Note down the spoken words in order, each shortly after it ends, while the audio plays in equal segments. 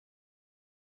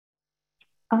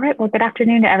All right. Well, good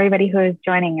afternoon to everybody who is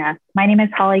joining us. My name is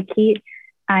Holly Keat.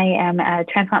 I am a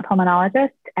transplant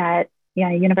pulmonologist at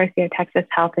University of Texas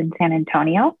Health in San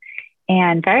Antonio,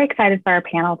 and very excited for our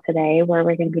panel today, where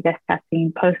we're going to be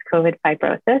discussing post-COVID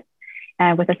fibrosis,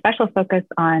 with a special focus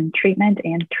on treatment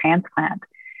and transplant.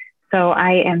 So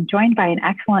I am joined by an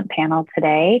excellent panel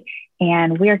today,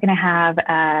 and we are going to have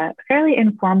a fairly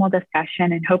informal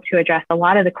discussion and hope to address a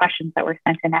lot of the questions that were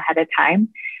sent in ahead of time.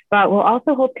 But we'll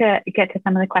also hope to get to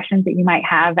some of the questions that you might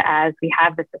have as we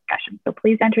have this discussion. So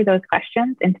please enter those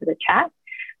questions into the chat,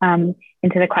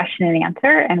 into the question and answer,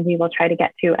 and we will try to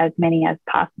get to as many as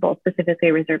possible,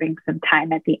 specifically reserving some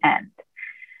time at the end.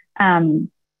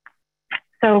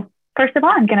 So first of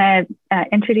all, I'm going to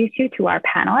introduce you to our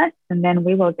panelists, and then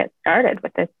we will get started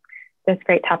with this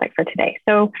great topic for today.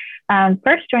 So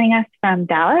first, joining us from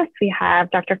Dallas, we have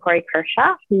Dr. Corey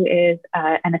Kershaw, who is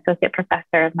an associate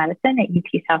professor of medicine at UT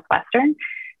Southwestern,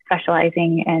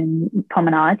 specializing in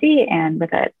pulmonology and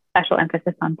with a special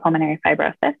emphasis on pulmonary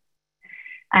fibrosis.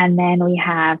 And then we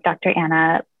have Dr.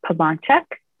 Anna Podolachek,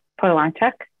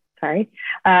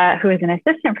 who is an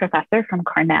assistant professor from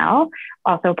Cornell,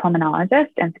 also a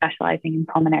pulmonologist and specializing in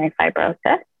pulmonary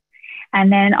fibrosis. And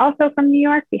then also from New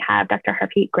York, we have Dr.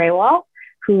 Harpreet Grewal,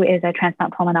 who is a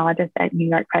transplant pulmonologist at New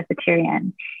York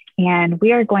Presbyterian. And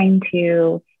we are going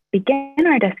to begin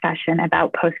our discussion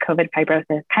about post-COVID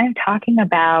fibrosis, kind of talking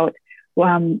about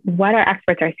what our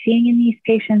experts are seeing in these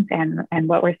patients and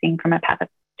what we're seeing from a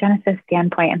pathogenesis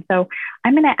standpoint. And so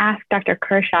I'm going to ask Dr.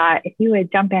 Kershaw if you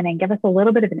would jump in and give us a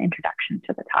little bit of an introduction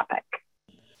to the topic.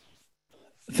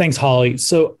 Thanks, Holly.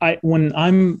 So when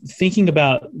I'm thinking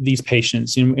about these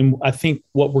patients, and I think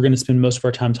what we're going to spend most of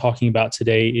our time talking about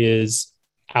today is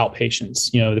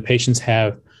outpatients. The patients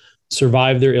have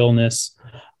survived their illness,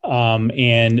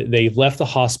 and they've left the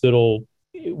hospital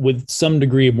with some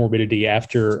degree of morbidity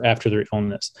after their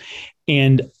illness.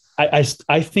 And I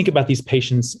think about these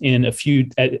patients in a few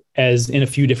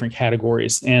different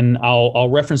categories, and I'll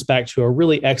reference back to a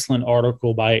really excellent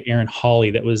article by Aaron Hawley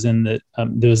that was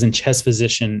in Chest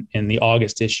Physician in the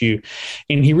August issue,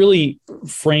 and he really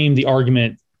framed the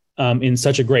argument in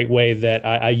such a great way that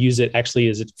I use it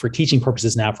actually for teaching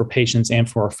purposes now for patients and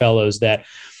for our fellows, that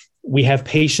we have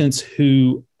patients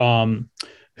who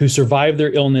survived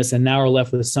their illness and now are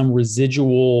left with some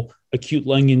residual acute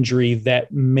lung injury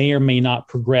that may or may not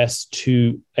progress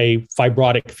to a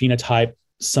fibrotic phenotype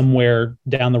somewhere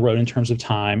down the road in terms of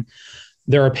time.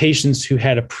 There are patients who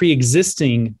had a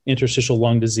pre-existing interstitial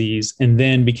lung disease and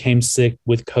then became sick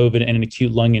with COVID and an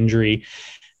acute lung injury.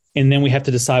 And then we have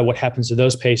to decide what happens to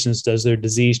those patients. Does their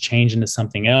disease change into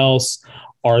something else?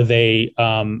 Is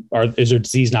their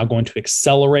disease now going to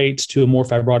accelerate to a more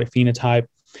fibrotic phenotype?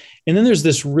 And then there's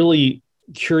this really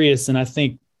curious, and I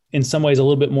think in some ways a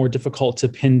little bit more difficult to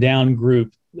pin down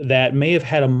group that may have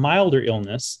had a milder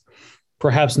illness,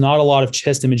 perhaps not a lot of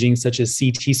chest imaging such as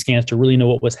CT scans to really know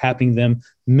what was happening to them,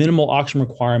 minimal oxygen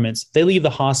requirements. They leave the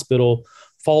hospital,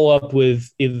 follow up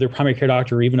with either their primary care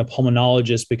doctor or even a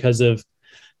pulmonologist because of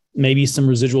maybe some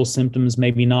residual symptoms,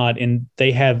 maybe not, and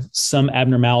they have some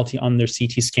abnormality on their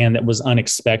CT scan that was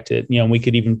unexpected. We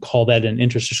could even call that an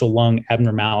interstitial lung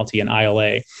abnormality, an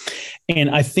ILA. And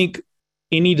I think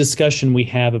any discussion we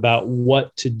have about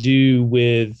what to do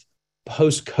with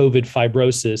post-COVID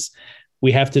fibrosis,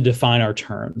 we have to define our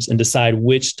terms and decide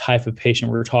which type of patient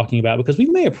we're talking about, because we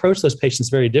may approach those patients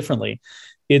very differently.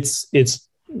 It's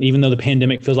even though the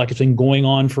pandemic feels like it's been going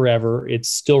on forever, it's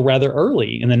still rather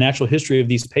early in the natural history of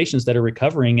these patients that are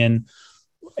recovering. And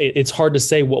it's hard to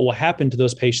say what will happen to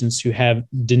those patients who have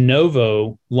de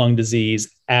novo lung disease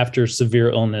after severe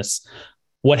illness.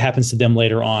 What happens to them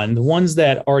later on? The ones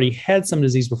that already had some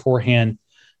disease beforehand,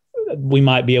 we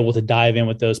might be able to dive in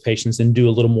with those patients and do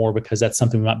a little more because that's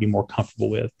something we might be more comfortable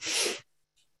with.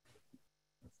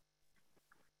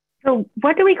 So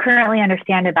what do we currently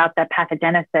understand about the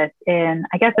pathogenesis in,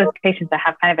 I guess, those patients that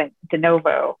have kind of a de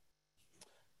novo?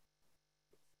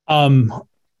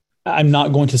 I'm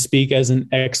not going to speak as an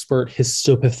expert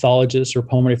histopathologist or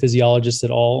pulmonary physiologist at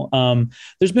all.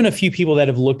 There's been a few people that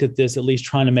have looked at this, at least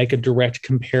trying to make a direct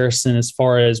comparison as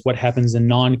far as what happens in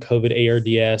non-COVID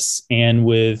ARDS and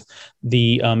with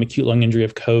the acute lung injury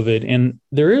of COVID. And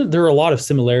there are a lot of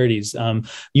similarities.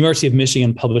 University of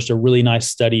Michigan published a really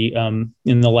nice study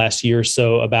in the last year or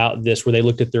so about this, where they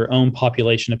looked at their own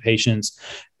population of patients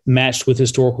matched with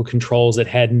historical controls that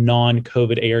had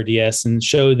non-COVID ARDS and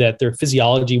showed that their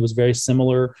physiology was very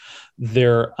similar.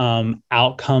 Their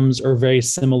outcomes are very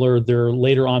similar. Their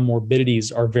later on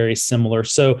morbidities are very similar.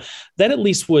 So that at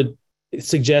least would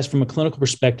suggest from a clinical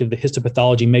perspective, the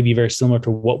histopathology may be very similar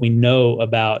to what we know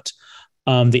about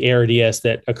the ARDS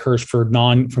that occurs from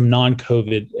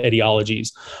non-COVID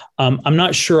etiologies. I'm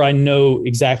not sure I know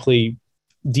exactly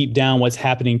deep down what's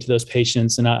happening to those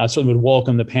patients, and I certainly would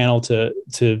welcome the panel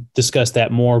to discuss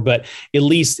that more. But at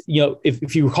least,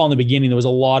 if you recall in the beginning, there was a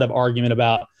lot of argument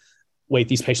about, wait,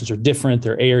 these patients are different.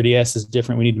 Their ARDS is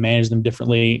different. We need to manage them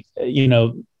differently.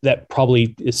 That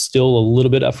probably is still a little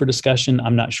bit up for discussion.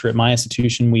 I'm not sure at my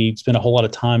institution, we spend a whole lot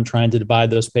of time trying to divide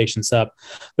those patients up,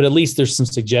 but at least there's some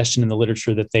suggestion in the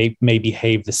literature that they may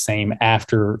behave the same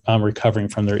after recovering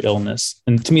from their illness.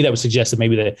 And to me, that would suggest that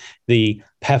maybe the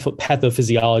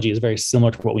pathophysiology is very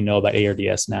similar to what we know about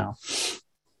ARDS now.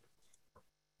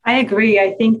 I agree.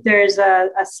 I think there's a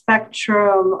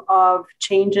spectrum of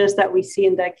changes that we see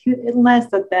in the acute illness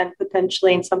that then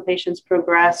potentially in some patients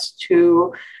progress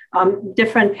to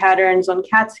different patterns on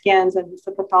CAT scans and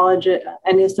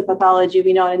histopathology.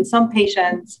 We know in some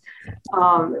patients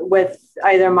with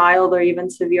either mild or even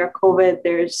severe COVID,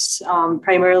 there's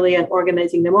primarily an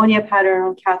organizing pneumonia pattern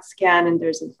on CAT scan, and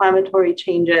there's inflammatory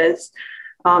changes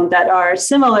that are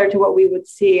similar to what we would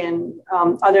see in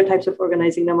other types of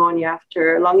organizing pneumonia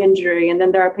after lung injury. And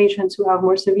then there are patients who have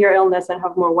more severe illness and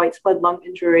have more white blood lung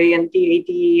injury and DAD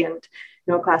and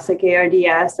classic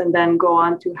ARDS, and then go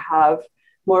on to have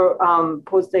more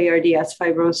post-ARDS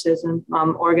fibrosis and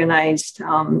organized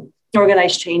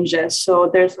changes. So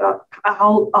there's a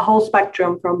whole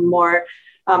spectrum from more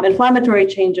inflammatory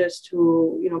changes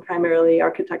to primarily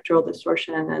architectural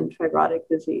distortion and fibrotic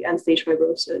disease and stage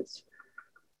fibrosis.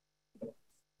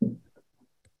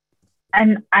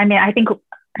 And I mean, I think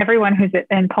everyone who's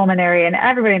in pulmonary and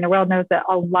everybody in the world knows that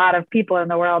a lot of people in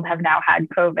the world have now had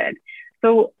COVID.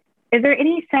 So is there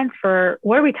any sense for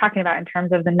what are we talking about in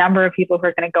terms of the number of people who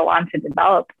are going to go on to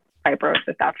develop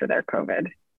fibrosis after their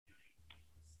COVID?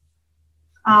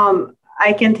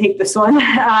 I can take this one.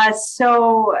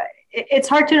 So it's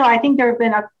hard to know. I think there have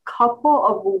been a couple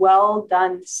of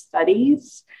well-done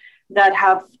studies that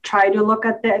have tried to look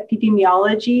at the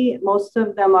epidemiology. Most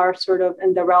of them are sort of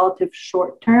in the relative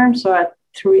short term, so at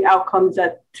outcomes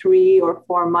at 3 or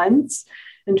 4 months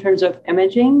in terms of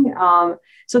imaging.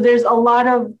 So there's a lot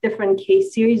of different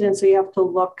case series, and so you have to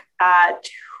look at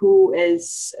who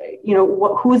is,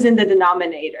 who's in the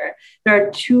denominator. There are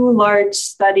 2 large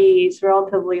studies,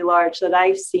 relatively large, that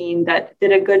I've seen that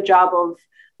did a good job of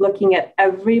looking at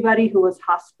everybody who was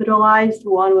hospitalized.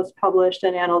 One was published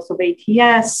in Annals of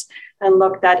ATS and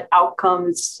looked at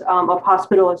outcomes of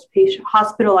hospitalized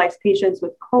patients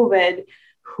with COVID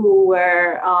who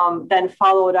were then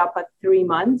followed up at 3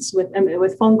 months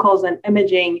with phone calls and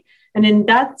imaging. And in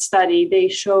that study, they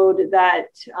showed that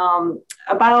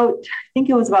about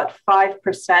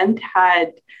 5%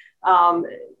 had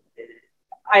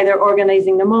either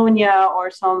organizing pneumonia or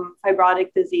some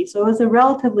fibrotic disease. So it was a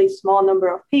relatively small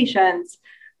number of patients.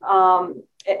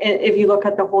 If you look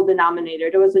at the whole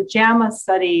denominator, there was a JAMA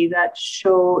study that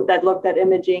looked at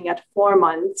imaging at 4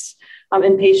 months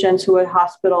in patients who were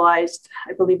hospitalized,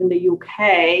 I believe in the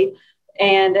UK.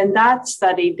 And in that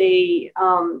study,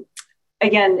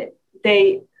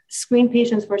 they screened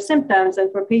patients for symptoms,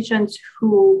 and for patients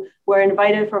who were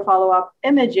invited for follow-up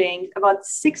imaging, about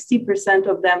 60%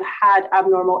 of them had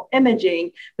abnormal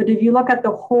imaging. But if you look at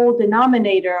the whole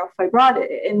denominator of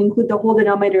fibrotic and include the whole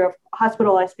denominator of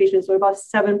hospitalized patients, so about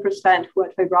 7% who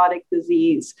had fibrotic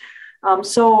disease.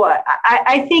 So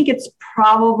I think it's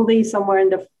probably somewhere in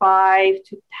the 5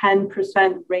 to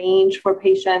 10% range for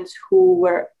patients who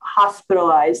were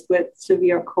hospitalized with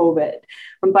severe COVID,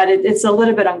 but it's a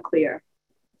little bit unclear.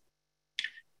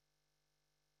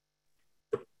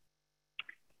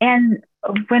 And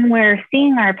when we're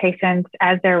seeing our patients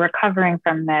as they're recovering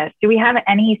from this, do we have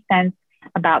any sense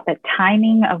about the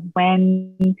timing of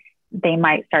when they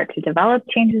might start to develop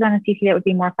changes on a CT that would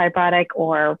be more fibrotic,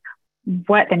 or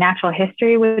what the natural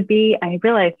history would be? I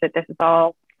realize that this is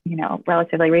all,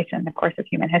 relatively recent in the course of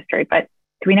human history, but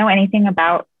do we know anything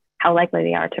about how likely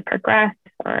they are to progress?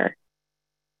 Or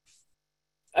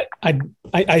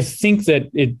I think that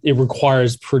it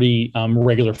requires pretty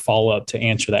regular follow-up to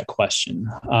answer that question.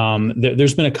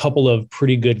 There's been a couple of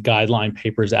pretty good guideline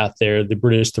papers out there. The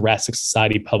British Thoracic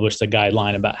Society published a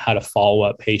guideline about how to follow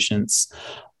up patients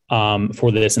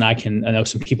for this. And I know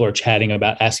some people are chatting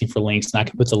about asking for links, and I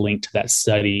can put the link to that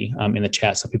study in the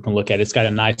chat so people can look at it. It's got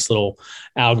a nice little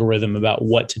algorithm about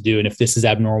what to do. And if this is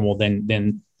abnormal,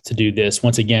 then to do this.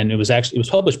 Once again, it was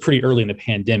published pretty early in the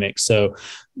pandemic. So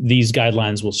these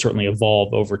guidelines will certainly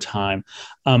evolve over time.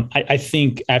 I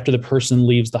think after the person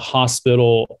leaves the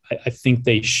hospital, I think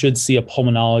they should see a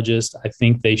pulmonologist. I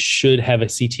think they should have a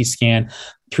CT scan.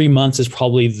 3 months is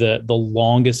probably the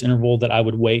longest interval that I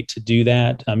would wait to do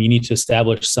that. You need to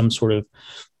establish some sort of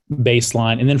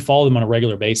baseline and then follow them on a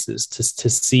regular basis to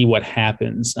see what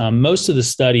happens. Most of the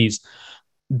studies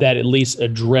that at least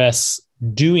address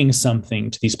doing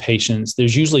something to these patients,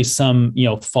 there's usually some,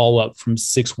 follow-up from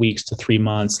 6 weeks to 3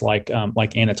 months, like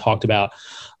Anna talked about.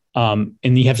 And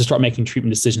you have to start making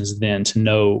treatment decisions then to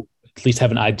know, at least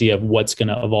have an idea of what's going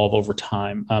to evolve over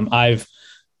time. I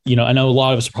know a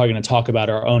lot of us are probably going to talk about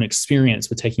our own experience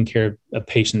with taking care of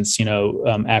patients,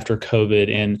 after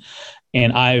COVID.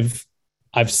 And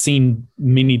I've seen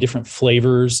many different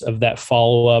flavors of that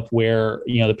follow-up where,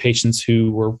 the patients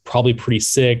who were probably pretty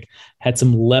sick had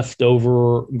some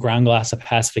leftover ground glass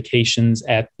opacifications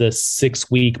at the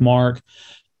 6-week mark.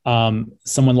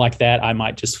 Someone like that, I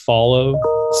might just follow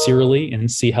serially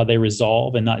and see how they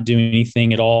resolve and not do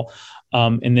anything at all.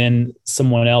 And then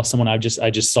someone I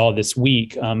just saw this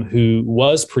week, who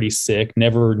was pretty sick,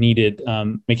 never needed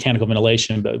mechanical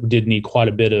ventilation, but did need quite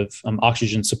a bit of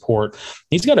oxygen support.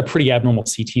 He's got a pretty abnormal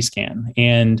CT scan,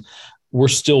 and we're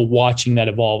still watching that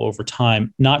evolve over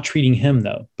time. Not treating him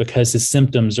though, because his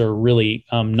symptoms are really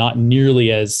not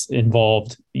nearly as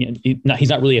involved. He's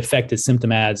not really affected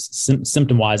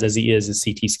symptom-wise as he is his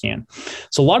CT scan.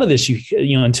 So a lot of this,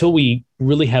 until we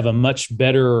really have a much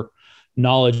better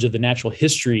knowledge of the natural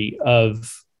history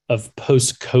of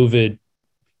post-COVID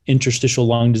interstitial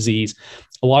lung disease,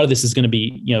 a lot of this is going to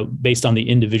be, based on the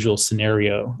individual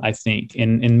scenario, I think.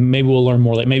 And maybe we'll learn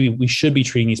more. Like maybe we should be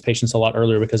treating these patients a lot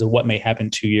earlier because of what may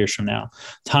happen 2 years from now.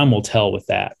 Time will tell with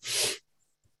that.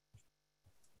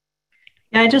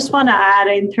 Yeah, I just want to add,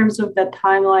 in terms of the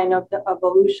timeline of the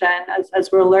evolution,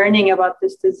 as we're learning about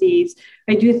this disease,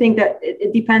 I do think that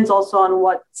it depends also on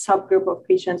what subgroup of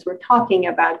patients we're talking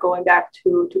about. Going back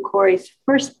to Corey's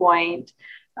first point,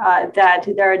 that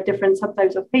there are different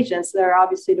subtypes of patients. There are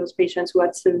obviously those patients who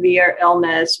had severe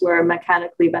illness, were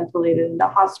mechanically ventilated in the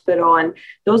hospital, and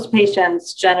those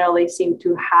patients generally seem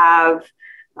to have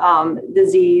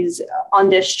disease on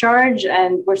discharge,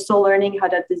 and we're still learning how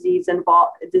that disease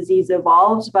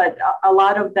evolves. But a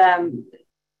lot of them,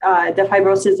 the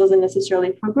fibrosis doesn't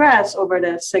necessarily progress over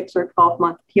the 6 or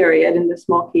 12-month period in the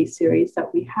small case series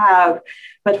that we have.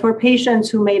 But for patients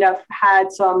who may have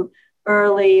had some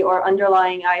early or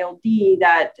underlying ILD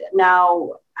that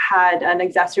now had an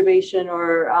exacerbation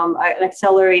or an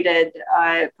accelerated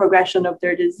progression of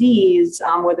their disease,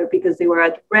 whether because they were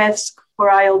at risk for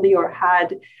ILD or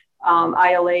had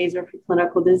ILAs or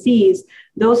clinical disease,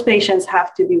 those patients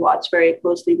have to be watched very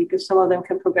closely because some of them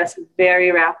can progress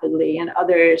very rapidly and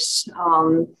others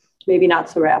maybe not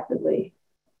so rapidly.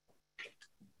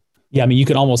 Yeah, I mean, you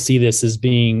could almost see this as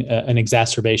being an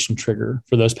exacerbation trigger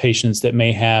for those patients that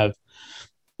may have,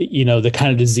 the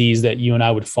kind of disease that you and I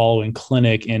would follow in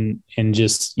clinic and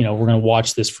just, we're going to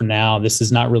watch this for now. This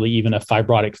is not really even a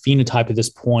fibrotic phenotype at this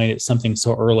point. It's something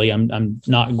so early. I'm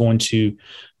not going to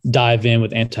dive in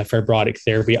with antifibrotic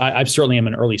therapy. I certainly am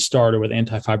an early starter with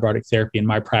antifibrotic therapy in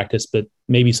my practice, but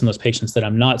maybe some of those patients that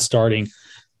I'm not starting,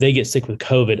 they get sick with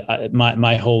COVID.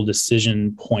 My whole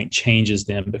decision point changes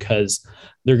then because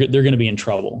they're going to be in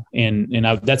trouble. And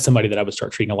that's somebody that I would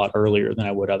start treating a lot earlier than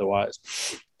I would otherwise.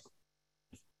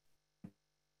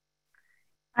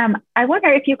 I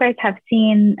wonder if you guys have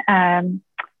seen some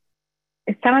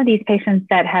of these patients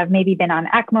that have maybe been on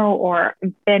ECMO or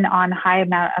been on high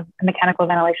amount of mechanical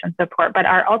ventilation support, but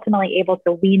are ultimately able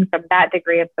to wean from that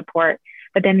degree of support,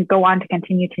 but then go on to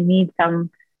continue to need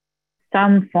some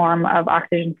form of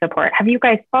oxygen support. Have you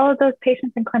guys followed those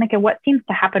patients in clinic, and what seems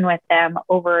to happen with them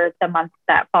over the months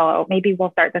that follow? Maybe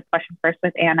we'll start this question first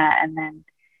with Anna, and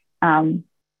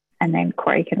then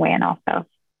Corey can weigh in also.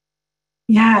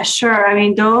 Yeah, sure. I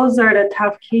mean, those are the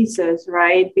tough cases,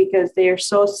 right? Because they are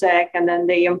so sick and then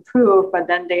they improve, but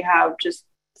then they have just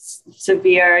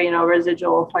severe,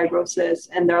 residual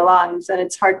fibrosis in their lungs. And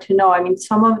it's hard to know. I mean,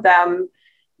 some of them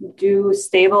do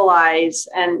stabilize.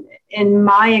 And in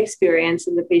my experience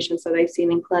in the patients that I've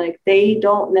seen in clinic, they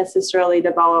don't necessarily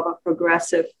develop a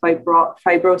progressive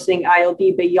fibrosing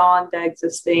ILD beyond the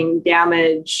existing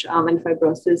damage and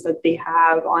fibrosis that they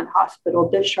have on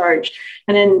hospital discharge.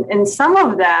 And in some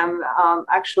of them,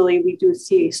 actually, we do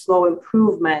see a slow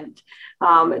improvement.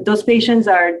 Those patients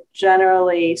are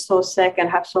generally so sick and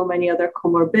have so many other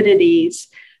comorbidities.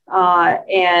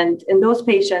 And in those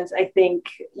patients, I think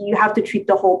you have to treat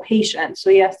the whole patient. So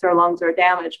yes, their lungs are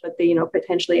damaged, but they,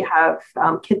 potentially have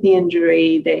kidney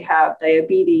injury, they have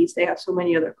diabetes, they have so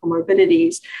many other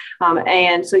comorbidities.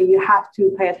 And so you have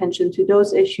to pay attention to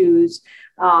those issues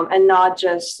and not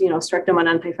just, start them on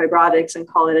antifibrotics and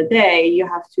call it a day. You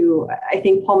have to, I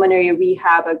think, pulmonary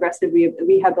rehab, aggressive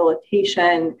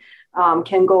rehabilitation,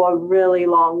 can go a really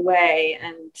long way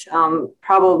and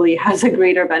probably has a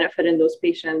greater benefit in those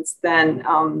patients than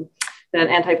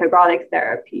antifibrotic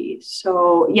therapy.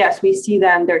 So yes, we see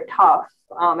them, they're tough.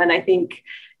 And I think,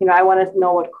 I want to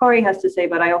know what Corey has to say,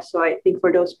 but I think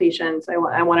for those patients, I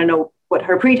want to know what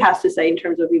Harpreet has to say in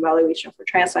terms of evaluation for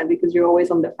transplant, because you're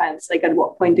always on the fence. Like, at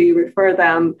what point do you refer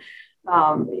them?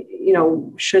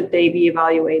 Should they be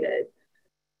evaluated?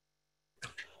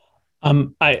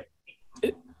 I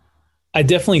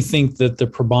definitely think that the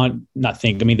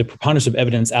preponderance of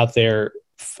evidence out there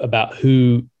about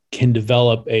who can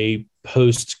develop a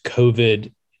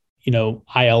post-COVID,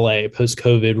 ILA,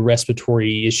 post-COVID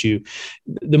respiratory issue,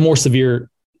 the more severely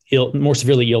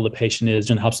ill the patient is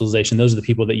during hospitalization, those are the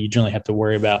people that you generally have to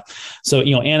worry about. So,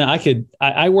 Anna,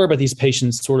 I worry about these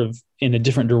patients sort of in a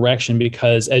different direction,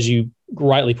 because as you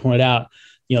rightly pointed out,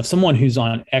 someone who's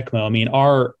on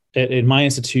ECMO, in my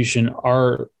institution,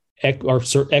 our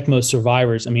ECMO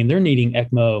survivors, they're needing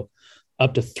ECMO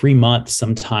up to 3 months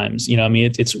sometimes.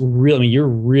 It's real. You're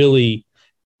really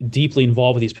deeply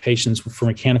involved with these patients for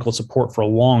mechanical support for a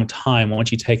long time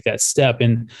once you take that step.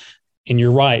 And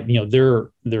you're right,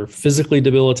 they're physically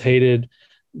debilitated.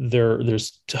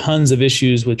 There's tons of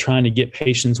issues with trying to get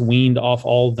patients weaned off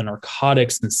all of the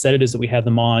narcotics and sedatives that we have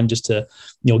them on, just to,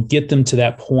 get them to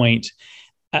that point.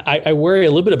 I worry a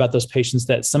little bit about those patients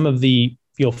that some of the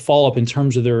follow-up in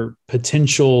terms of their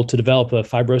potential to develop a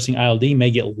fibrosing ILD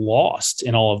may get lost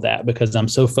in all of that, because I'm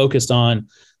so focused on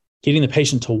getting the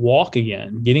patient to walk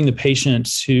again, getting the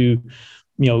patient to,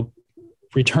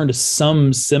 return to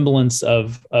some semblance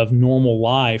of normal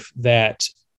life, that,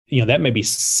 that may be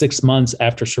 6 months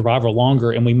after survival,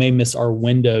 longer, and we may miss our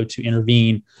window to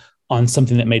intervene on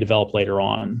something that may develop later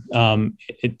on.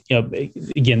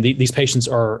 Again, these patients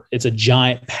it's a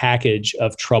giant package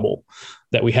of trouble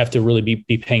that we have to really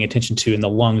be paying attention to, and the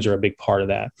lungs are a big part of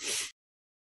that.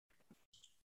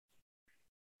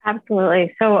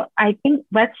 Absolutely. So I think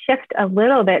let's shift a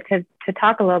little bit to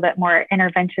talk a little bit more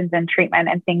interventions and treatment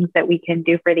and things that we can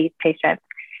do for these patients.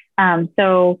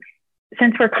 So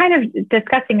since we're kind of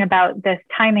discussing about this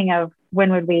timing of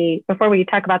before we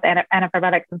talk about the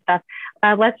antibiotics and stuff,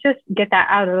 let's just get that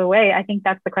out of the way. I think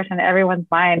that's the question that everyone's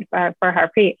mind for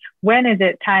Harpreet. When is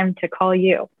it time to call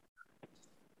you?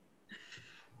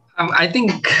 I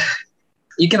think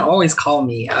you can always call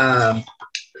me.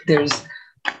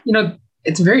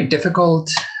 It's very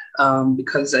difficult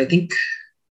because I think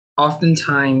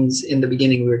oftentimes in the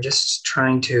beginning, we're just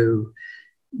trying to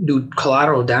do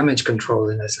collateral damage control,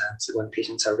 in a sense, when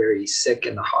patients are very sick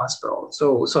in the hospital.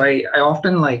 So I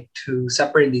often like to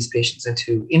separate these patients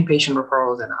into inpatient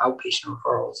referrals and outpatient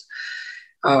referrals.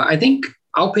 I think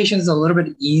outpatient is a little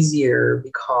bit easier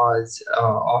because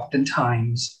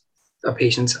oftentimes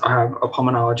patients have a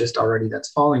pulmonologist already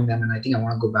that's following them. And I think I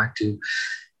want to go back to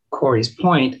Corey's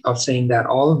point of saying that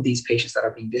all of these patients that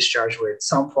are being discharged with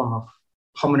some form of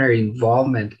pulmonary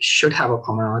involvement should have a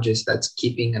pulmonologist that's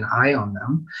keeping an eye on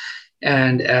them.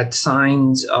 And at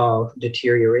signs of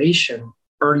deterioration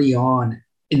early on,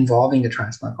 involving a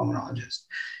transplant pulmonologist.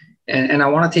 And I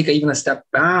want to take even a step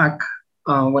back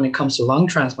when it comes to lung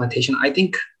transplantation. I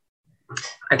think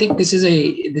this is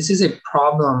a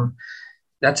problem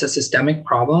that's a systemic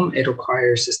problem. It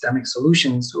requires systemic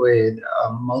solutions with a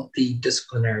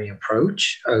multidisciplinary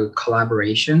approach, a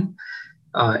collaboration.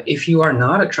 If you are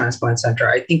not a transplant center,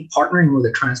 I think partnering with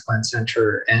a transplant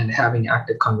center and having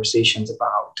active conversations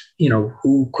about,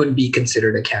 who could be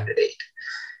considered a candidate.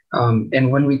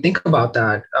 And when we think about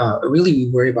that, really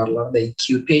we worry about a lot of the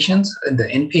acute patients and the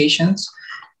inpatients.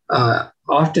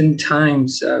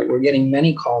 Oftentimes we're getting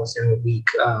many calls during the week.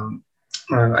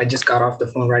 I just got off the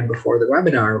phone right before the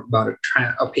webinar about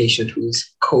a patient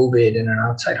who's COVID in an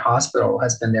outside hospital,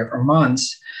 has been there for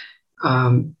months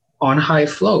on high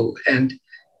flow. And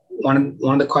one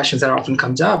of the questions that often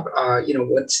comes up,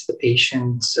 what's the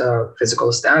patient's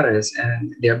physical status?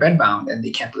 And they're bedbound and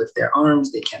they can't lift their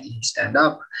arms, they can't even stand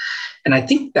up. And I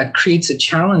think that creates a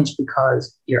challenge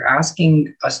because you're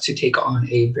asking us to take on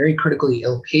a very critically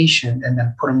ill patient and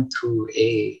then put them through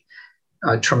a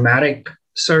traumatic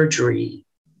surgery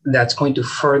that's going to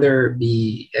further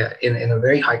be in a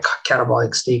very high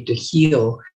catabolic state to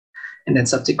heal and then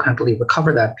subsequently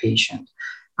recover that patient.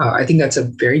 I think that's a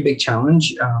very big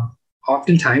challenge.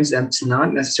 Oftentimes, that's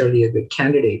not necessarily a good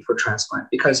candidate for transplant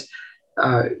because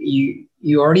you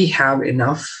already have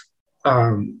enough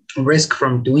risk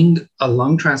from doing a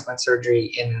lung transplant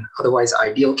surgery in an otherwise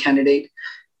ideal candidate.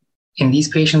 In these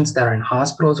patients that are in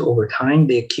hospitals over time,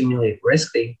 they accumulate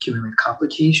risk, they accumulate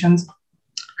complications,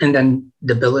 and then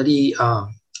debility,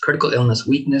 critical illness,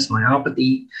 weakness,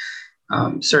 myopathy.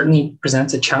 certainly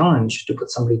presents a challenge to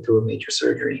put somebody through a major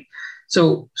surgery.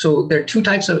 So there are two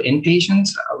types of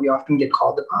inpatients we often get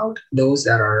called about: those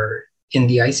that are in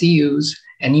the ICUs,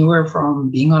 anywhere from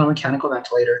being on a mechanical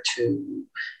ventilator to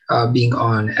being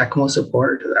on ECMO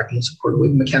support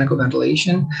with mechanical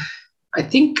ventilation. I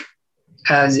think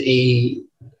I'm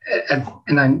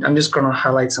just going to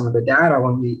highlight some of the data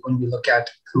when we look at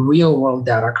real world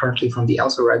data currently from the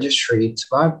ELSA registry. It's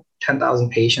about 10,000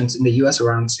 patients in the US,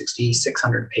 around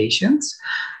 6,600 patients,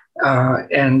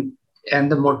 and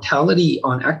the mortality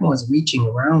on ECMO is reaching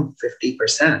around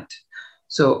 50%.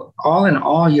 So all in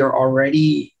all, you're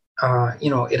already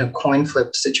in a coin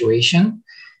flip situation.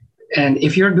 And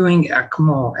if you're doing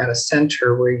ECMO at a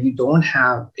center where you don't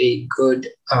have a good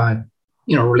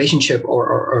relationship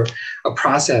or a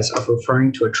process of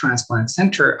referring to a transplant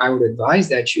center, I would advise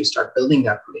that you start building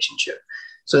that relationship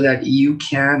so that you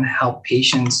can help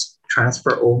patients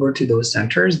transfer over to those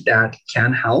centers that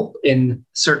can help in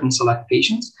certain select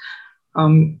patients.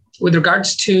 With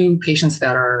regards to patients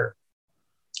that are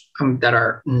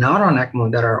not on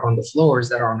ECMO, that are on the floors,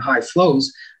 that are on high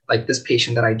flows, like this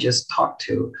patient that I just talked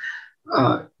to,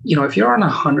 if you're on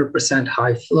 100%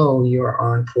 high flow, you're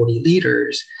on 40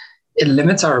 liters, it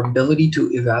limits our ability to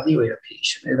evaluate a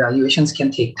patient. Evaluations can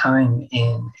take time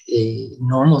in a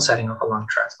normal setting of a lung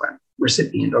transplant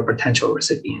recipient or potential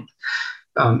recipient.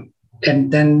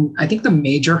 And then I think the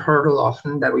major hurdle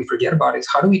often that we forget about is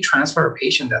how do we transfer a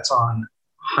patient that's on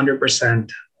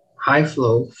 100% high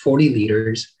flow, 40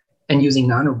 liters, and using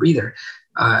nano-breather.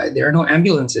 There are no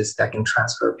ambulances that can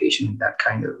transfer a patient in that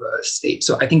kind of state.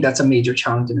 So I think that's a major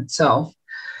challenge in itself.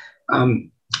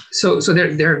 So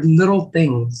there are little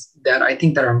things that I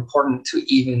think that are important to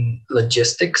even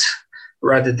logistics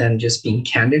rather than just being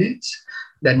candidates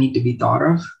that need to be thought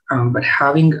of. But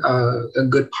having a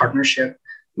good partnership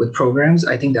with programs,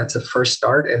 I think that's a first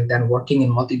start. And then working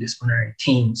in multidisciplinary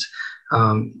teams.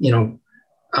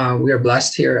 We are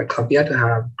blessed here at Columbia to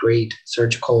have great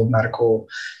surgical, medical,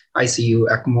 ICU,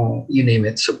 ECMO, you name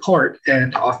it, support.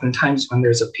 And oftentimes when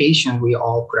there's a patient, we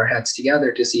all put our heads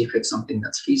together to see if it's something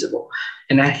that's feasible.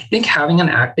 And I think having an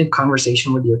active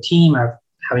conversation with your team,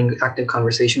 having active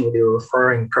conversation with your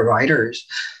referring providers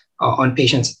on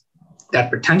patients that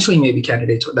potentially may be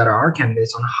candidates or that are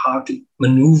candidates on how to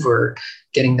maneuver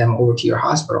getting them over to your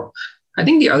hospital. I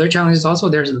think the other challenge is also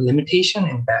there's a limitation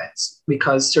in beds,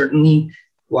 because certainly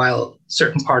while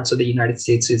certain parts of the United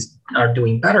States are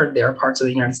doing better, there are parts of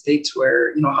the United States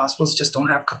where hospitals just don't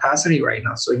have capacity right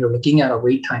now. So you're looking at a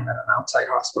wait time at an outside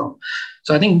hospital.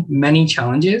 So I think many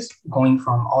challenges going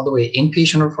from all the way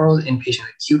inpatient referrals, inpatient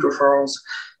acute referrals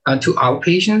to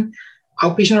outpatient.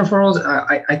 Outpatient referrals,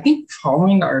 I think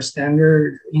following our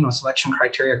standard selection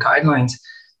criteria guidelines,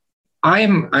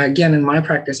 again, in my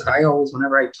practice, I always,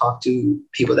 whenever I talk to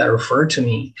people that refer to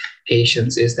me,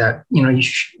 patients, is that, you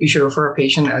should refer a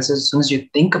patient as soon as you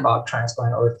think about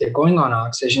transplant, or if they're going on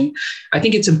oxygen. I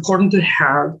think it's important to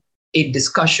have a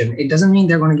discussion. It doesn't mean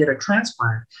they're going to get a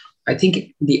transplant. I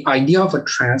think the idea of a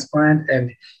transplant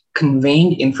and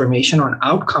conveying information on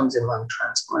outcomes in lung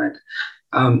transplant,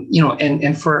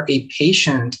 and for a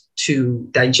patient to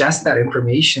digest that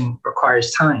information requires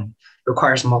time.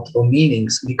 Requires multiple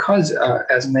meetings, because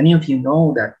as many of you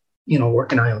know that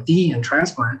work in ILD and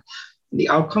transplant, the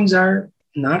outcomes are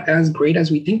not as great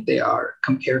as we think they are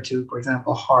compared to, for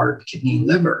example, heart, kidney,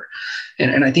 liver.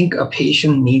 And I think a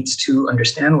patient needs to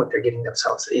understand what they're getting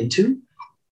themselves into.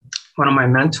 One of my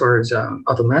mentors,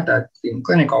 Atul Mehta in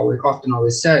clinic,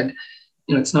 often said,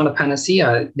 it's not a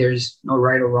panacea. There's no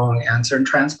right or wrong answer in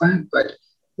transplant, but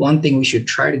one thing we should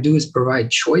try to do is provide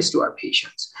choice to our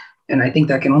patients. And I think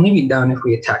that can only be done if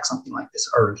we attack something like this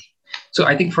early. So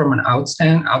I think from an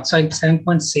outside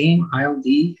standpoint, same ILD,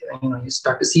 you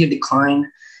start to see a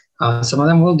decline. Some of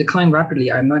them will decline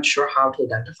rapidly. I'm not sure how to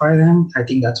identify them. I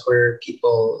think that's where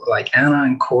people like Anna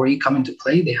and Corey come into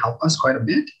play. They help us quite a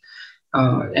bit.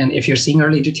 And if you're seeing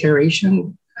early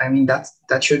deterioration,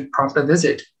 that should prompt a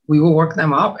visit. We will work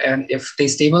them up. And if they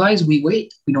stabilize, we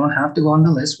wait. We don't have to go on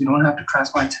the list. We don't have to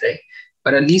transplant today.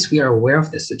 But at least we are aware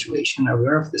of this situation,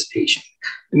 aware of this patient.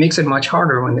 It makes it much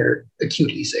harder when they're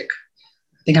acutely sick.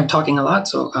 I think I'm talking a lot,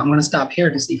 so I'm going to stop here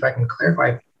to see if I can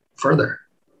clarify further.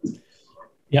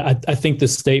 Yeah, I think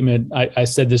this statement, I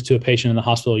said this to a patient in the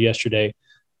hospital yesterday.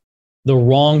 The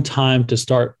wrong time to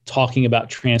start talking about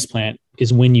transplant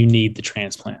is when you need the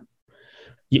transplant.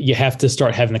 You have to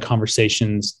start having the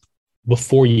conversations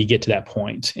before you get to that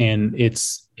point. And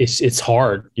it's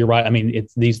hard. You're right.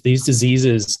 These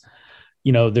diseases,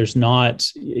 there's not,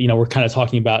 we're kind of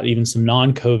talking about even some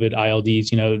non-COVID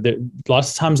ILDs,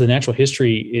 lots of times the natural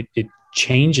history,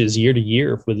 changes year to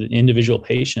year with an individual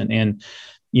patient. And,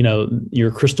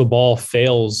 your crystal ball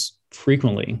fails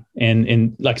frequently.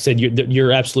 And like I said,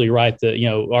 you're absolutely right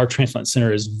that, our transplant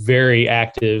center is very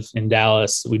active in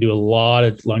Dallas. We do a lot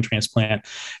of lung transplant.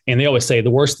 And they always say the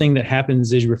worst thing that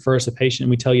happens is you refer us a patient and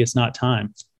we tell you it's not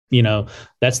time.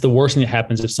 That's the worst thing that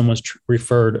happens if someone's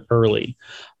referred early.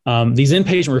 These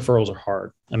inpatient referrals are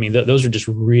hard. I mean, those are just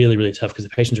really, really tough because the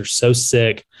patients are so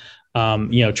sick.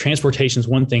 Transportation is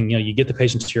one thing. You get the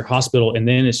patients to your hospital, and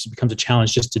then it becomes a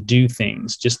challenge just to do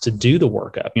things, just to do the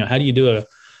workup. How do you do a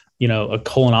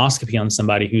colonoscopy on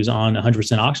somebody who's on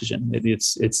 100% oxygen?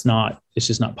 It's just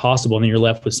not possible. And then you're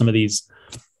left with some of these,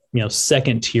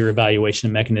 second tier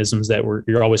evaluation mechanisms that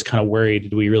you're always kind of worried.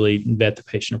 Do we really vet the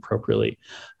patient appropriately?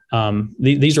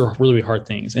 These are really hard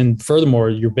things. And furthermore,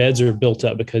 your beds are built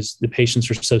up because the patients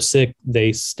are so sick.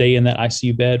 They stay in that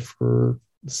ICU bed for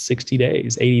 60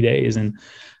 days, 80 days. And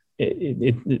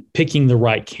picking the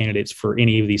right candidates for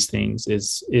any of these things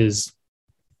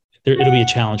it'll be a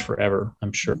challenge forever,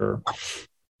 I'm sure.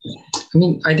 I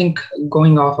mean, I think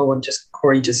going off of what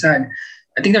Corey just said,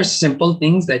 I think there's simple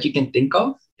things that you can think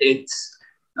of. It's,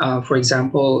 for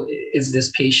example, is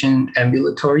this patient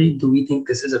ambulatory? Do we think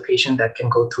this is a patient that can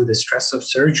go through the stress of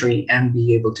surgery and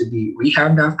be able to be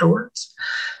rehabbed afterwards?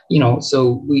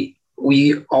 So we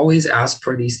always ask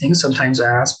for these things. Sometimes I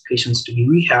ask patients to be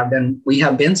rehabbed, and we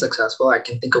have been successful. I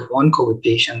can think of one COVID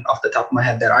patient off the top of my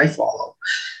head that I follow.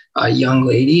 A young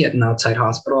lady at an outside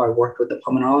hospital. I worked with a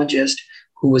pulmonologist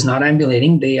who was not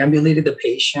ambulating. They ambulated the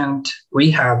patient,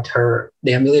 rehabbed her.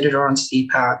 They ambulated her on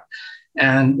CPAP,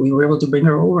 and we were able to bring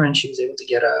her over, and she was able to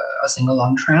get a single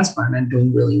lung transplant and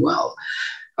doing really well.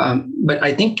 But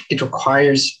I think it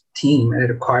requires team and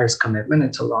it requires commitment.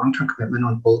 It's a long-term commitment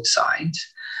on both sides.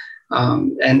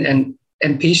 And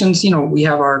patients, we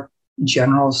have our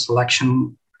general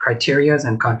selection criteria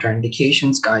and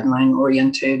contraindications, guideline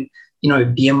oriented.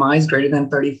 If BMI is greater than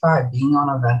 35, being on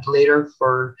a ventilator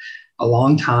for a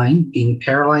long time, being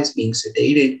paralyzed, being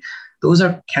sedated, those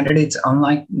are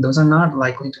not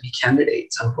likely to be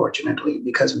candidates, unfortunately,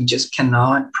 because we just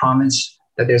cannot promise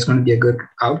that there's going to be a good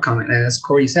outcome. And as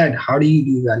Corey said, how do you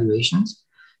do evaluations?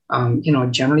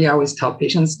 Generally, I always tell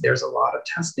patients there's a lot of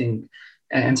testing,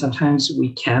 and sometimes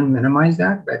we can minimize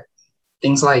that, but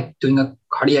things like doing a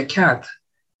cardiac cath,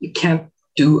 you can't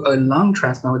do a lung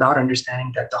transplant without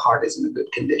understanding that the heart is in a good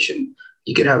condition.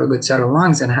 You could have a good set of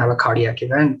lungs and have a cardiac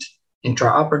event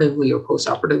intraoperatively or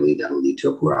postoperatively that will lead to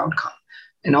a poor outcome.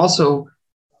 And also,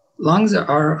 lungs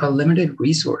are a limited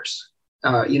resource.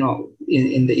 In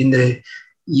the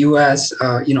U.S.,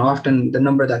 often the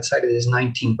number that's cited is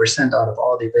 19% out of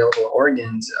all the available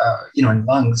organs, in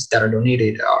lungs that are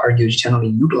donated are generally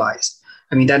utilized.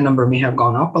 I mean, that number may have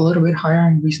gone up a little bit higher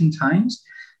in recent times.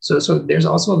 So there's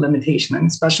also a limitation, and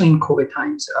especially in COVID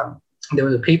times. There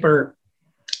was a paper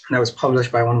that was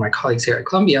published by one of my colleagues here at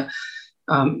Columbia.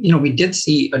 We did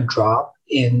see a drop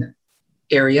in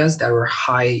areas that were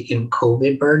high in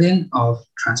COVID burden of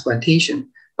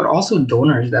transplantation, but also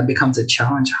donors. That becomes a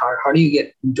challenge. How do you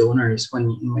get donors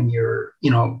when you're,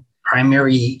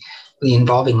 primarily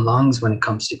involving lungs when it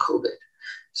comes to COVID?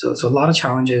 So a lot of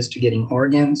challenges to getting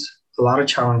organs, a lot of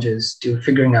challenges to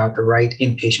figuring out the right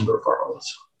inpatient referrals.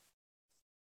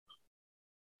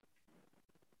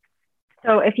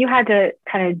 So if you had to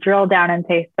kind of drill down and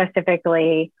say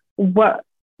specifically, what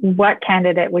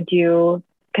candidate would you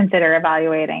consider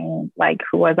evaluating, like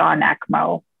who was on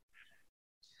ECMO?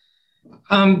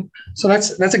 So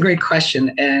that's a great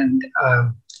question. And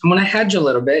I'm going to hedge a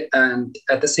little bit. And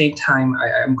at the same time,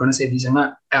 I'm going to say these are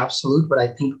not absolute, but I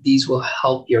think these will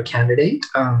help your candidate.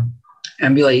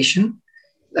 Ambulation,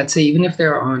 let's say, even if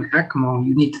they're on ECMO,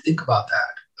 you need to think about that.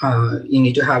 You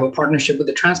need to have a partnership with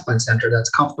the transplant center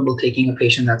that's comfortable taking a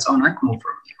patient that's on ECMO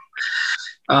from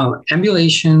you.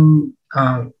 Ambulation,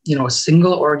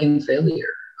 single organ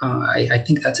failure. I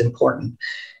think that's important.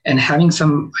 And having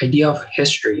some idea of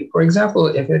history. For example,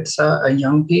 if it's a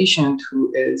young patient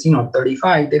who is,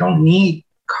 35, they don't need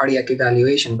cardiac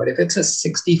evaluation. But if it's a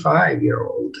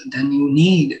 65-year-old, then you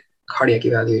need cardiac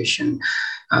evaluation.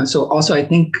 So also, I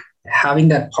think having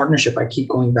that partnership, I keep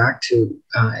going back to,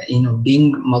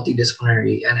 being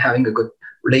multidisciplinary and having a good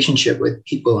relationship with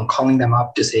people and calling them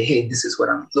up to say, hey, this is what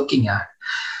I'm looking at,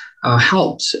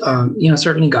 helps.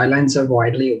 Certainly guidelines are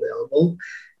widely available.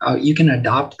 You can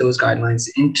adopt those guidelines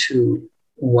into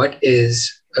what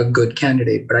is a good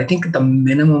candidate. But I think at the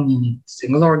minimum, you need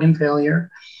single organ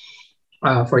failure.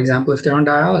 For example, if they're on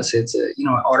dialysis,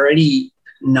 already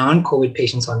non-COVID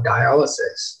patients on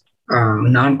dialysis,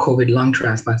 non-COVID lung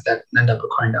transplants that end up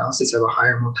requiring dialysis have a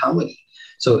higher mortality.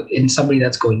 So in somebody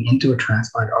that's going into a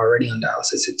transplant already on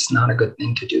dialysis, it's not a good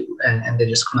thing to do, and they're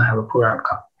just going to have a poor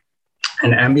outcome.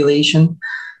 And ambulation,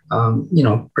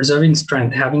 preserving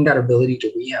strength, having that ability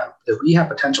to rehab, the rehab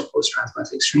potential post-transplant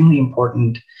is extremely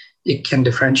important. It can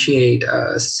differentiate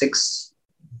a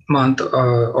 6-month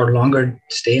or longer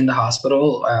stay in the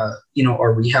hospital,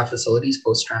 or rehab facilities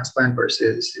post-transplant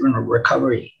versus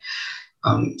recovery.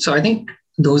 So I think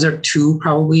those are two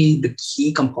probably the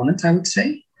key components, I would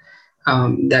say,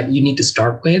 that you need to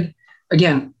start with.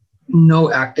 Again,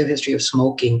 no active history of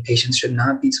smoking. Patients should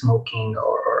not be smoking,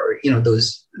 or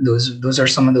those are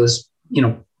some of those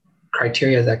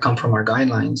criteria that come from our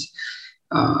guidelines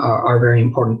are a very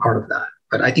important part of that.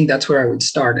 But I think that's where I would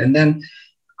start. And then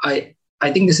I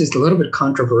think this is a little bit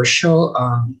controversial.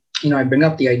 I bring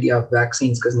up the idea of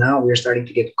vaccines because now we're starting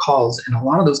to get calls, and a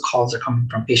lot of those calls are coming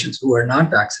from patients who are not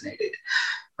vaccinated.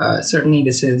 Certainly,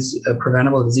 this is a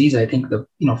preventable disease. I think the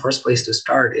first place to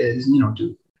start is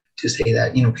to say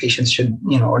that patients should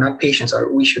or not patients,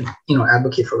 or we should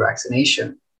advocate for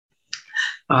vaccination.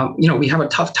 We have a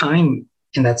tough time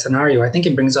in that scenario. I think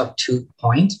it brings up 2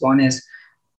 points. One is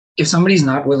if somebody's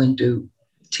not willing to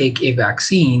take a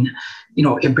vaccine,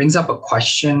 it brings up a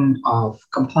question of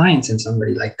compliance in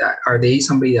somebody like that. Are they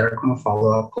somebody that are going to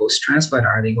follow up post-transplant?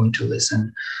 Are they going to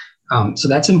listen? So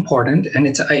that's important. And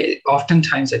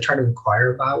oftentimes I try to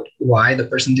inquire about why the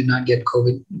person did not get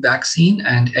COVID vaccine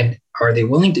and are they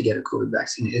willing to get a COVID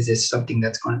vaccine? Is this something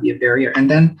that's going to be a barrier? And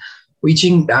then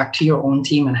reaching back to your own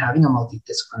team and having a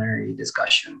multidisciplinary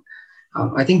discussion.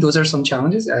 I think those are some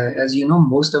challenges. As you know,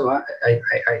 most of us, I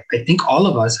think all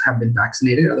of us have been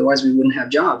vaccinated. Otherwise, we wouldn't have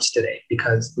jobs today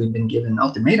because we've been given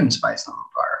ultimatums by some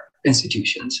of our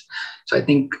institutions. So I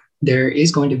think there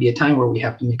is going to be a time where we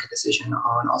have to make a decision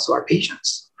on also our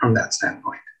patients from that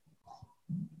standpoint.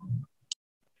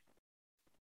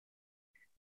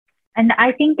 And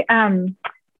I think,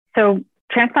 so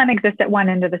transplant exists at one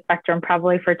end of the spectrum,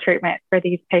 probably for treatment for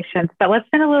these patients, but let's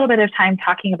spend a little bit of time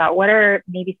talking about what are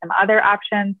maybe some other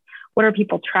options. What are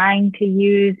people trying to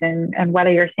use, and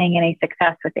whether you're seeing any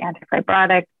success with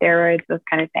antifibrotics, steroids, those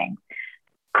kind of things.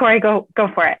 Corey, go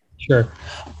for it. Sure.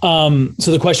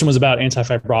 So the question was about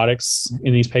antifibrotics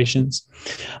in these patients.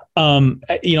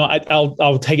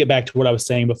 I'll take it back to what I was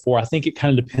saying before. I think it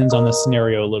kind of depends on the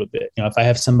scenario a little bit. If I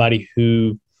have somebody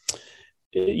who,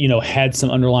 had some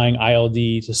underlying ILD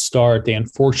to start, they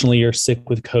unfortunately are sick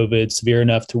with COVID, severe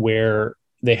enough to where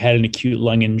they had an acute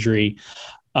lung injury.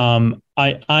 I'm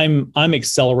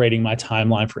accelerating my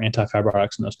timeline for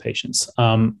antifibrotics in those patients.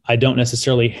 I don't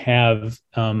necessarily have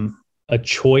a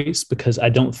choice because I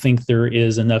don't think there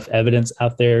is enough evidence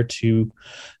out there to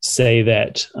say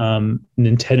that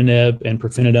nintedanib and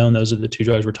pirfenidone, those are the 2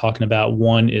 drugs we're talking about,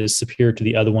 one is superior to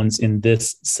the other ones in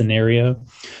this scenario,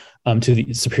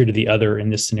 superior to the other in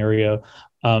this scenario.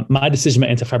 My decision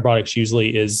about antifibrotics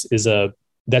usually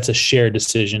that's a shared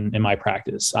decision in my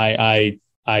practice. I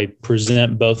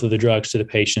present both of the drugs to the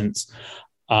patients.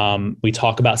 We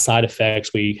talk about side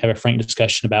effects. We have a frank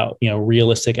discussion about,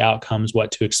 realistic outcomes,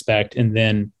 what to expect, and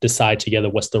then decide together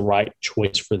what's the right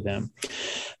choice for them.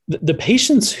 The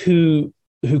patients who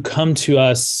come to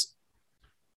us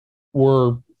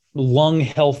were lung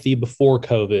healthy before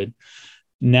COVID,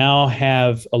 now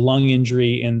have a lung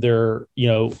injury and they're,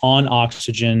 on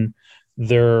oxygen,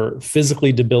 they're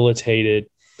physically debilitated.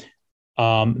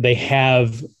 They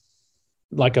have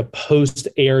like a post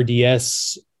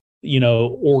ARDS,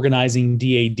 organizing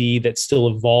DAD that's still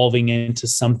evolving into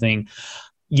something.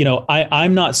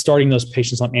 I'm not starting those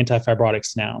patients on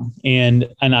antifibrotics now. And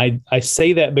I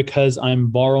say that because I'm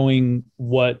borrowing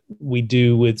what we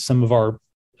do with some of our,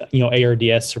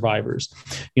 ARDS survivors.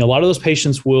 A lot of those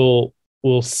patients will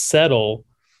settle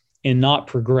and not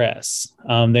progress.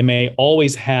 They may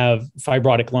always have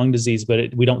fibrotic lung disease,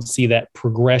 but we don't see that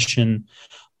progression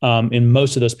in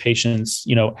most of those patients,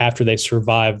 after they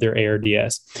survive their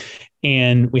ARDS.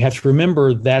 And we have to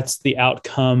remember that's the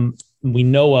outcome we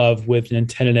know of with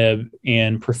nintedanib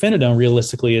and pirfenidone.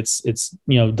 Realistically, it's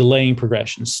delaying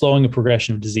progression, slowing the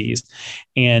progression of disease.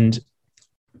 And,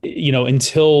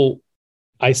 until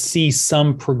I see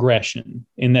some progression,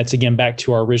 and that's again back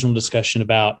to our original discussion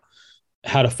about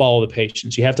how to follow the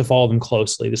patients. You have to follow them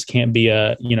closely. This can't be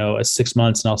a 6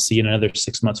 months and I'll see you in another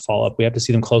 6 months follow up. We have to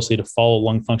see them closely to follow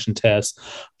lung function tests,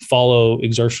 follow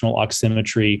exertional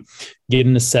oximetry, get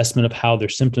an assessment of how their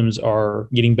symptoms are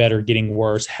getting better, getting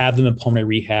worse, have them in pulmonary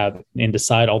rehab, and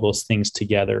decide all those things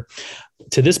together.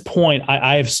 To this point,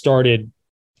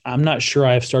 I'm not sure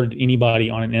I have started anybody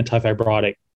on an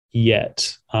antifibrotic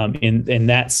yet. In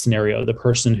that scenario, the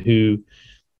person who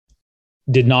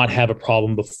did not have a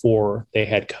problem before they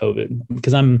had COVID,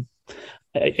 because I'm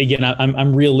again,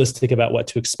 I'm realistic about what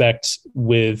to expect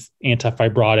with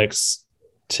antifibrotics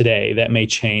today. That may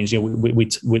change.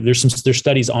 There's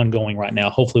studies ongoing right now.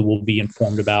 Hopefully, we'll be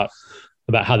informed about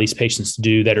how these patients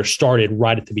do that are started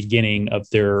right at the beginning of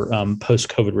their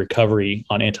post-COVID recovery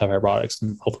on antifibrotics,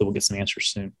 and hopefully, we'll get some answers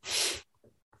soon.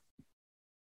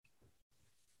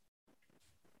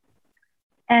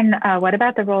 And what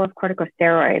about the role of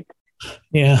corticosteroids?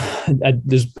 Yeah,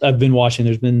 I've been watching.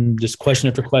 There's been just question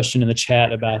after question in the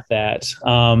chat about that.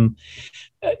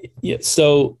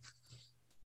 So,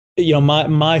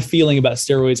 my feeling about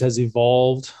steroids has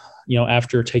evolved,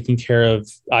 after taking care of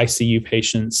ICU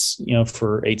patients,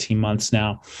 for 18 months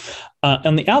now.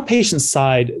 On the outpatient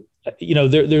side,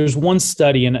 there's one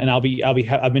study, and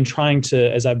I've been trying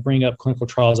to, as I bring up clinical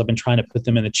trials, I've been trying to put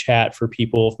them in the chat for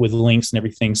people with links and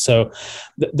everything. So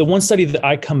the one study that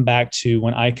I come back to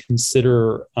when I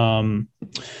consider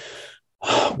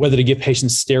whether to give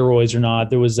patients steroids or not,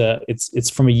 it's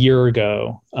from a year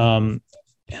ago. I've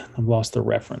lost the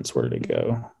reference. Where did it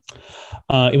go?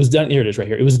 It was done. Here it is, right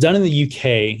here. It was done in the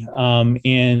UK,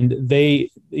 and they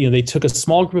took a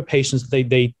small group of patients.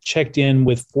 They checked in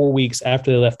with 4 weeks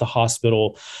after they left the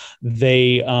hospital.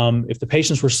 They, if the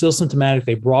patients were still symptomatic,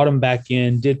 they brought them back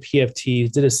in, did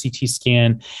PFTs, did a CT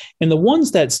scan, and the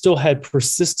ones that still had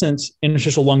persistent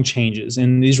interstitial lung changes,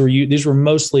 and these were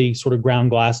mostly sort of ground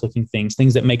glass looking things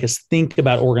that make us think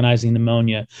about organizing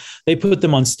pneumonia. They put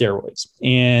them on steroids,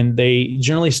 and they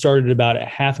generally started about at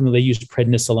half a mil. They used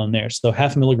prednisolone there, so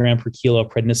 0.5 milligram per kilo of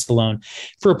prednisolone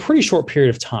for a pretty short period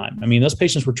of time. I mean, those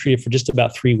patients were treated for just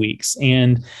about 3 weeks,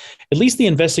 and at least the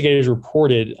investigators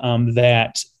reported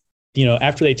that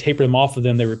after they tapered them off of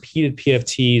them, they repeated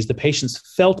PFTs. The patients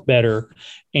felt better,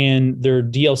 and their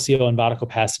DLCO and vital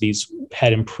capacities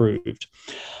had improved.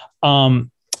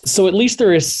 So at least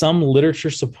there is some literature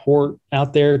support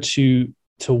out there to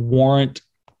warrant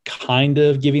kind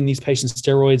of giving these patients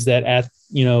steroids that at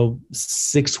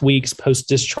 6 weeks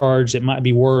post-discharge, it might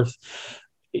be worth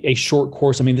a short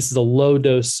course. I mean, this is a low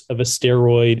dose of a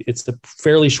steroid. It's a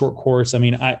fairly short course. I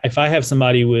mean, if I have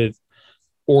somebody with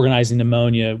organizing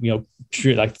pneumonia,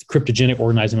 like cryptogenic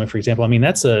organizing pneumonia, for example, I mean,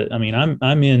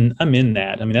 I'm in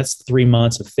that. I mean, that's 3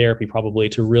 months of therapy probably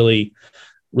to really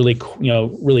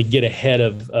get ahead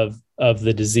of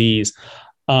the disease.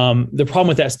 The problem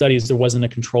with that study is there wasn't a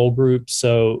control group.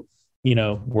 So,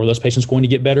 were those patients going to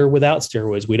get better without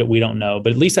steroids? We don't know,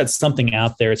 but at least that's something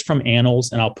out there. It's from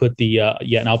Annals, and I'll put the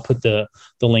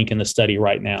link in the study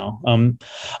right now. And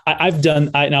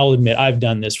I'll admit I've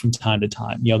done this from time to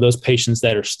time. Those patients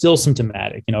that are still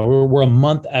symptomatic, we're a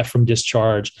month from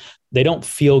discharge. They don't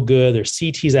feel good. Their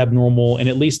CT is abnormal, and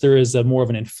at least there is more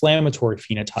of an inflammatory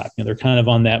phenotype. They're kind of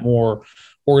on that more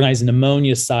organizing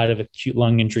pneumonia side of acute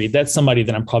lung injury. That's somebody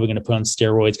that I'm probably going to put on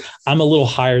steroids. I'm a little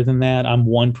higher than that. I'm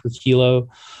 1 per kilo.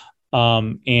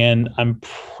 And I'm,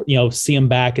 see them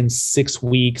back in 6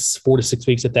 weeks, 4 to 6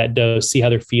 weeks at that dose, see how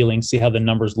they're feeling, see how the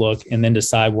numbers look, and then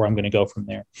decide where I'm going to go from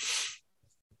there.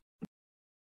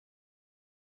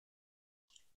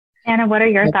 Anna, what are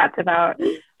your thoughts about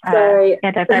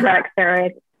antifibrotic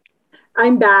steroids?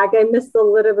 I'm back. I missed a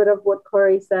little bit of what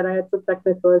Corey said. I had some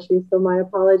technical issues, so my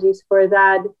apologies for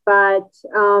that. But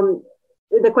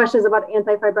the question is about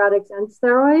antifibrotics and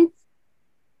steroids.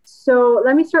 So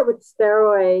let me start with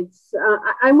steroids.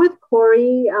 I'm with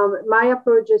Corey. My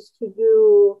approach is to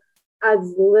do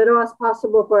as little as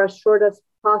possible for as short as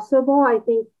possible. I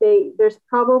think there's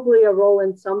probably a role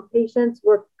in some patients.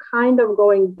 We're kind of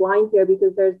going blind here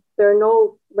because there are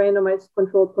no randomized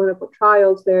controlled clinical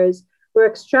trials. We're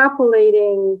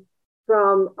extrapolating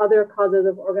from other causes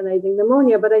of organizing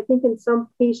pneumonia, but I think in some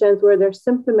patients where they're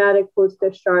symptomatic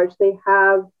post-discharge, they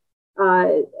have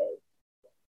a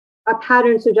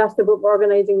pattern suggestive of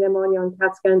organizing pneumonia on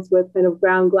CAT scans with kind of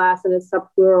ground glass and a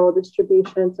subpleural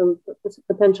distribution, some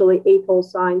potentially atoll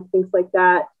signs, things like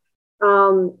that.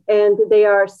 And they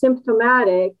are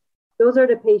symptomatic. Those are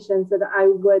the patients that I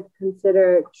would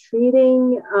consider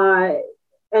treating,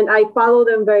 and I follow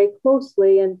them very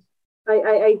closely. And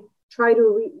I try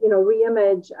to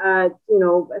re-image at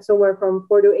somewhere from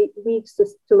 4 to 8 weeks to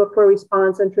look for a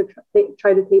response and to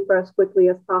try to taper as quickly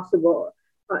as possible.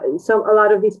 A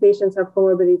lot of these patients have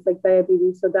comorbidities like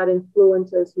diabetes, so that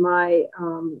influences my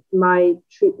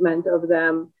treatment of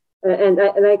them. And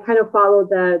I kind of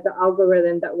followed the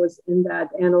algorithm that was in that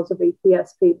Annals of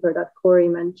ATS paper that Corey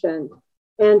mentioned.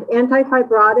 And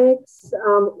antifibrotics,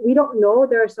 we don't know.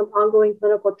 There are some ongoing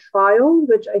clinical trials,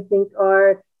 which I think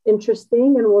are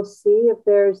interesting, and we'll see if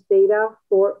there's data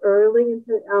for early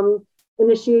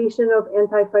initiation of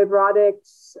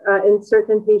antifibrotics in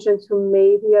certain patients who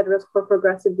may be at risk for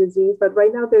progressive disease. But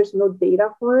right now, there's no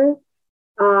data for it.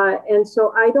 And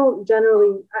so I don't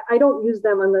use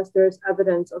them unless there's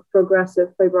evidence of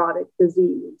progressive fibrotic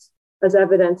disease, as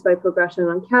evidenced by progression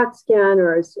on CAT scan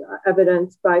or as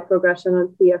evidenced by progression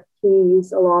on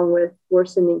PFTs along with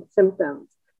worsening symptoms.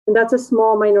 And that's a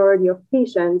small minority of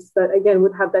patients that, again,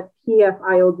 would have that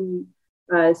PF-ILD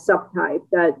subtype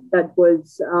that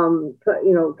was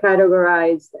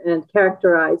categorized and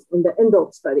characterized in the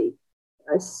INDULT study.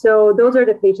 So those are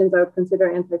the patients I would consider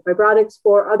antifibrotics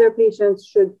for. Other patients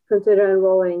should consider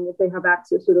enrolling if they have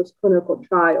access to those clinical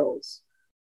trials.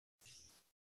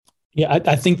 Yeah,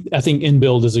 I think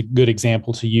INBUILD is a good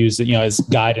example to use, as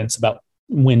guidance about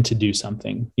when to do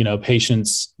something.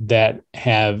 Patients that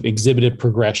have exhibited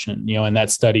progression, and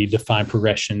that study defined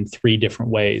progression 3 different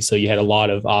ways. So you had a lot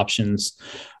of options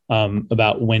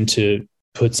about when to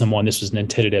put someone. This was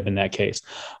nintedanib in that case.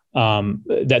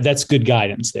 That's good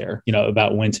guidance there,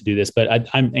 about when to do this. But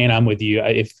I'm with you.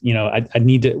 I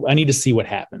need to see what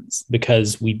happens,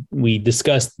 because we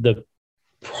discussed the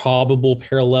probable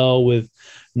parallel with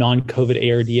non-COVID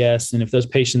ARDS, and if those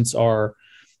patients are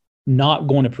not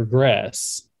going to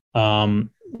progress, then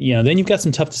you've got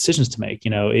some tough decisions to make.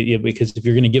 Because if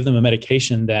you're going to give them a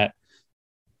medication that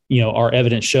our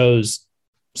evidence shows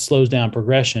slows down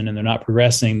progression and they're not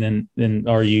progressing, then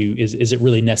is it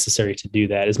really necessary to do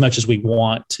that, as much as we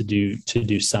want to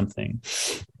do something?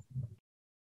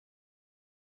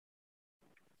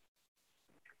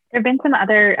 There have been some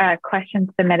other questions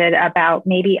submitted about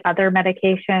maybe other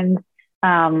medications,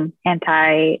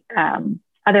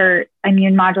 other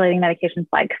immune modulating medications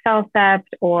like CellCept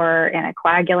or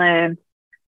anticoagulants.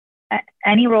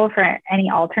 Any role for any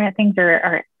alternate things, or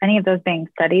are any of those being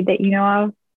studied that you know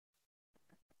of?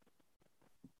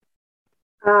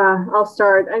 I'll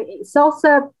start.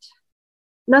 CellCept,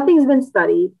 nothing's been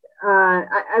studied.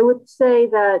 I would say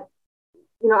that,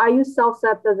 I use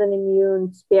CellCept as an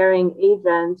immune sparing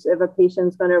agent if a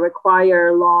patient's going to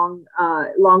require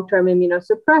long-term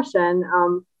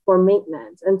immunosuppression for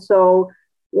maintenance. And so,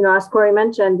 as Corey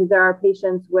mentioned, there are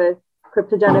patients with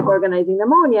cryptogenic organizing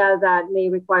pneumonia that may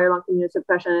require long-term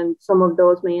immunosuppression, and some of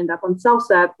those may end up on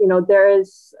CellCept. There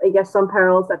is, I guess, some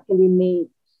parallels that can be made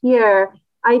here.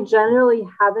 I generally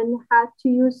haven't had to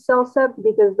use CellCept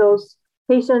because those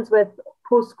patients with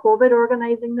post-COVID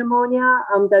organizing pneumonia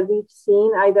that we've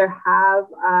seen either have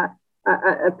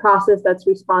a process that's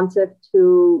responsive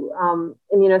to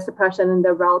immunosuppression in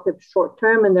the relative short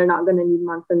term, and they're not going to need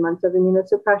months and months of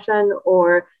immunosuppression,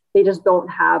 or they just don't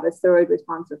have a steroid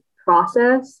responsive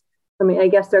process. I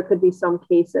guess there could be some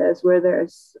cases where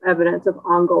there's evidence of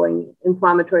ongoing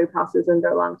inflammatory process in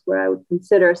their lungs where I would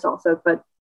consider CellCept, but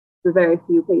the very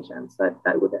few patients that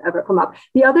would ever come up.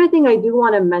 The other thing I do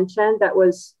want to mention that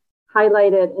was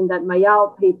highlighted in that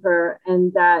Mayal paper,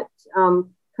 and that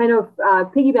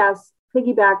piggybacks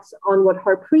on what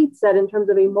Harpreet said in terms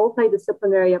of a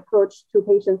multidisciplinary approach to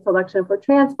patient selection for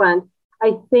transplant.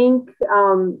 I think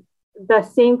the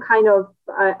same kind of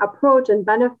approach and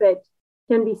benefit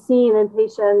can be seen in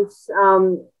patients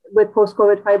with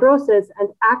post-COVID fibrosis, and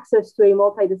access to a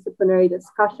multidisciplinary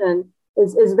discussion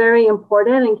is very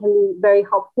important and can be very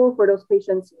helpful for those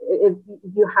patients if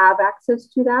you have access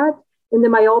to that. In the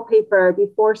Mayol paper,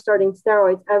 before starting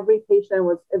steroids, every patient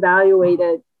was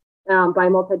evaluated by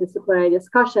multidisciplinary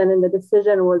discussion, and the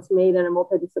decision was made in a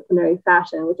multidisciplinary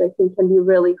fashion, which I think can be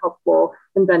really helpful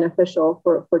and beneficial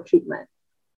for treatment.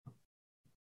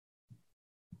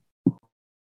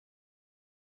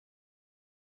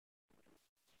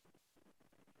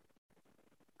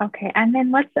 Okay, and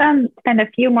then let's spend a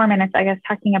few more minutes, I guess,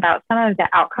 talking about some of the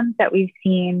outcomes that we've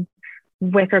seen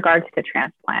with regards to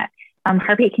transplant.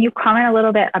 Harpreet, can you comment a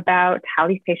little bit about how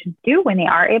these patients do when they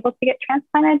are able to get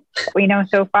transplanted, what we know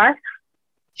so far?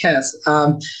 Yes,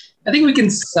 I think we can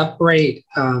separate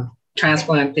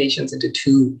transplant patients into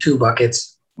two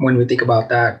buckets when we think about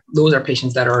that. Those are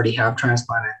patients that already have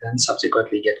transplant and then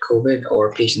subsequently get COVID,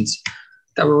 or patients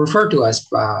that were referred to us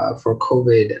for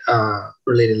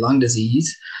COVID-related lung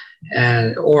disease,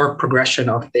 or progression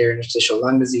of their interstitial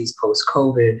lung disease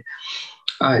post-COVID.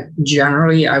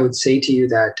 Generally, I would say to you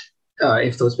that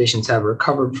if those patients have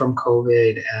recovered from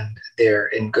COVID and they're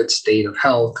in good state of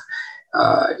health,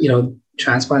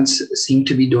 transplants seem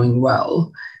to be doing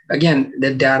well. Again,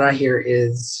 the data here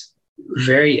is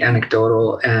very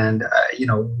anecdotal, and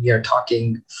we are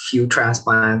talking few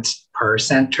transplants per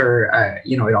center.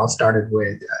 It all started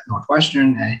with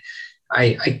Northwestern.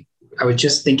 I was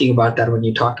just thinking about that when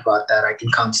you talked about that. I can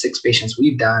count 6 patients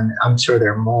we've done. I'm sure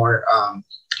there are more.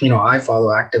 I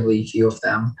follow actively a few of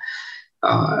them.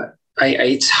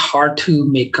 It's hard to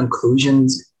make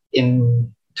conclusions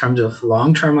in terms of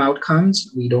long-term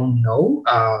outcomes. We don't know.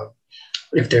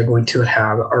 if they're going to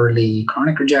have early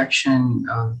chronic rejection.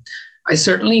 I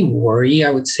certainly worry, I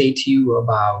would say to you,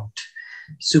 about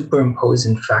superimposed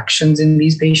infections in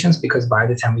these patients, because by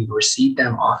the time we receive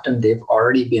them, often they've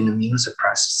already been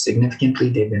immunosuppressed significantly.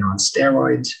 They've been on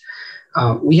steroids.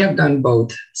 We have done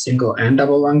both single and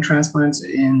double lung transplants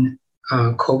in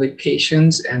COVID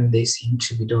patients, and they seem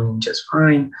to be doing just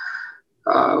fine.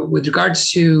 With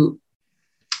regards to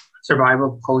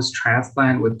survival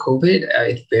post-transplant with COVID,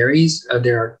 it varies.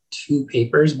 There are two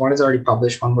papers. One is already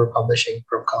published, one we're publishing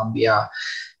from Columbia.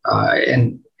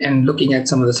 And looking at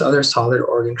some of this other solid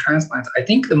organ transplants, I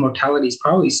think the mortality is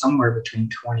probably somewhere between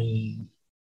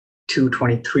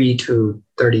 23 to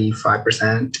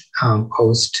 35%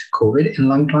 post-COVID in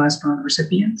lung transplant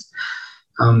recipients.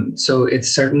 So it's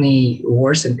certainly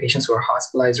worse in patients who are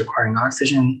hospitalized requiring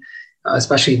oxygen,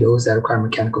 especially those that require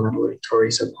mechanical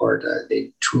ventilatory support.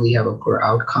 They truly have a poor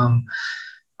outcome.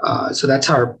 So that's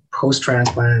our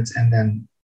post-transplants. And then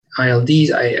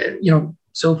ILDs,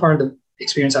 so far the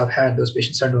experience I've had, those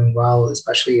patients are doing well,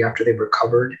 especially after they've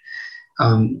recovered.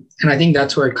 And I think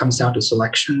that's where it comes down to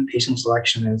selection. Patient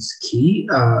selection is key,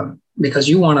 because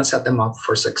you want to set them up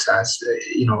for success.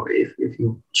 If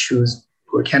you choose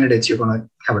poor candidates, you're going to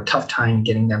have a tough time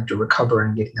getting them to recover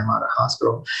and getting them out of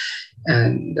hospital.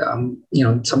 And,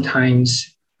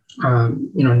 sometimes,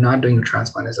 not doing a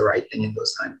transplant is the right thing in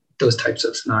those types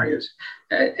of scenarios.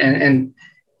 And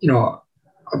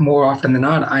more often than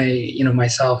not,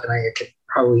 myself, and I could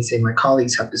probably say my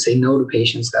colleagues, have to say no to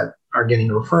patients that are getting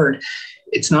referred.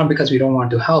 It's not because we don't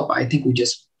want to help. I think we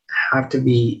just have to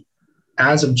be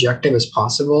as objective as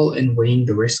possible in weighing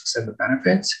the risks and the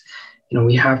benefits.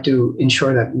 We have to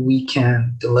ensure that we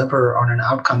can deliver on an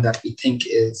outcome that we think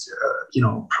is,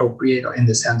 appropriate in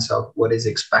the sense of what is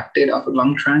expected of a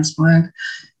lung transplant.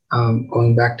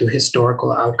 Going back to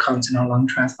historical outcomes in our lung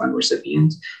transplant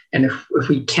recipients. And if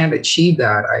we can't achieve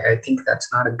that, I think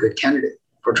that's not a good candidate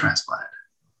for transplant.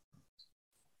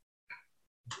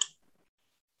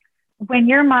 When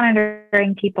you're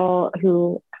monitoring people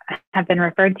who have been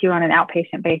referred to you on an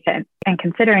outpatient basis and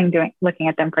considering looking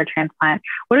at them for transplant,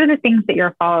 what are the things that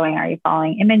you're following? Are you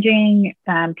following imaging,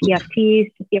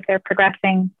 PFTs to see if they're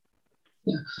progressing?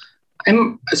 Yeah.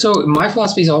 So my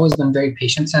philosophy has always been very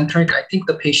patient-centric. I think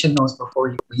the patient knows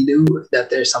before we do that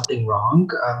there's something wrong.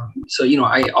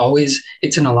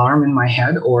 It's an alarm in my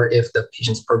head, or if the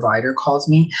patient's provider calls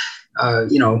me,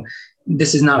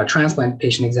 this is not a transplant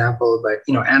patient example, but,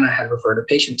 Anna had referred a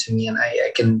patient to me, and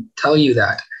I can tell you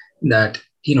that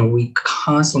we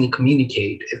constantly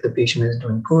communicate if the patient is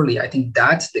doing poorly. I think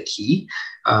that's the key.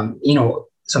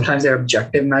 Sometimes there are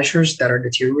objective measures that are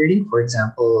deteriorating. For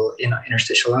example, in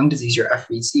interstitial lung disease, your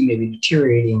FVC may be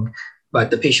deteriorating,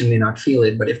 but the patient may not feel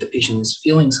it. But if the patient is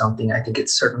feeling something, I think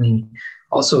it's certainly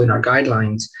also in our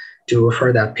guidelines to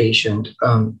refer that patient.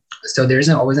 So there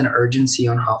isn't always an urgency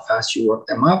on how fast you work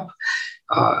them up.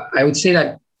 I would say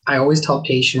that I always tell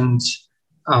patients,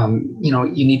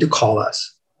 you need to call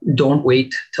us. Don't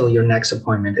wait till your next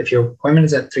appointment. If your appointment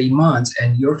is at 3 months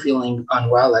and you're feeling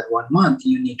unwell at 1 month,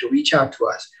 you need to reach out to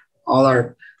us. All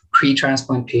our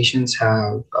pre-transplant patients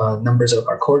have numbers of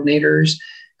our coordinators.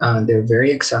 They're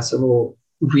very accessible.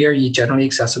 We are generally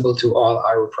accessible to all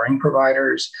our referring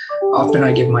providers. Often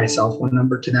I give my cell phone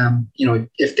number to them.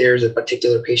 If there's a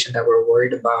particular patient that we're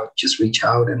worried about, just reach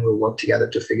out and we'll work together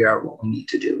to figure out what we need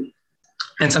to do.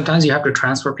 And sometimes you have to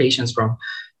transfer patients from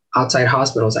outside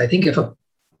hospitals. I think if a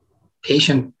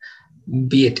patient,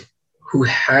 be it who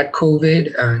had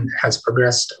COVID and has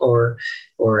progressed, or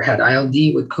had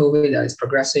ILD with COVID that is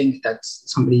progressing, that's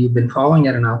somebody you've been following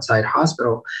at an outside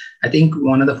hospital, I think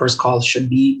one of the first calls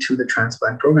should be to the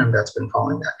transplant program that's been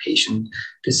following that patient,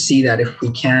 to see that if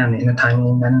we can, in a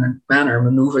timely manner,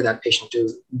 maneuver that patient to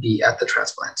be at the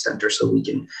transplant center so we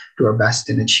can do our best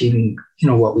in achieving,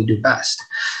 what we do best.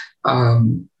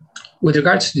 With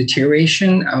regards to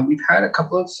deterioration, we've had a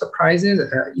couple of surprises.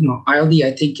 ILD,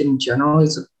 I think in general,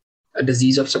 is a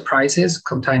disease of surprises.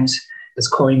 Sometimes, as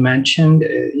Corey mentioned,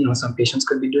 some patients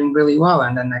could be doing really well,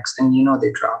 and the next thing you know,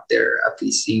 they drop their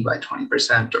FVC by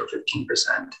 20% or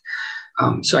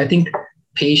 15%. So I think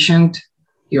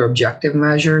your objective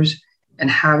measures,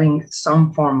 and having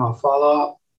some form of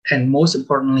follow-up, and most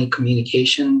importantly,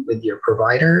 communication with your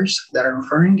providers that are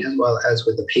referring, as well as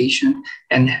with the patient,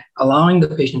 and allowing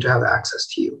the patient to have access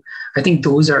to you. I think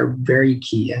those are very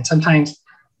key. And sometimes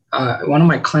one of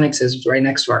my clinics is right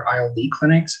next to our ILD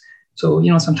clinics. So,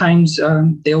 sometimes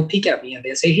they'll peek at me and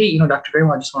they'll say, hey, Dr.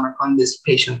 Grewal, I just want to run this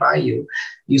patient by you.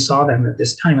 You saw them at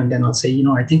this time. And then I'll say,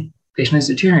 I think patient is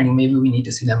deteriorating. Maybe we need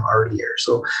to see them earlier.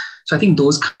 So I think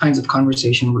those kinds of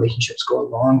conversation relationships go a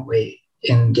long way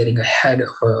in getting ahead of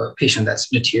a patient that's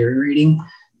deteriorating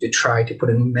to try to put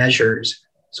in measures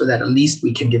so that at least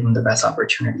we can give them the best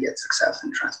opportunity at success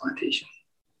in transplantation.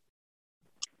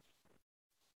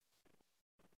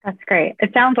 That's great.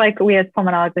 It sounds like we as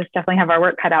pulmonologists definitely have our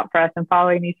work cut out for us in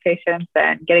following these patients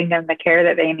and getting them the care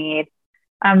that they need.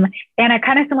 And a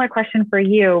kind of similar question for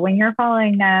you. When you're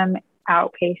following them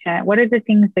outpatient, what are the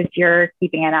things that you're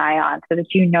keeping an eye on so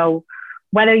that you know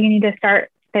whether you need to start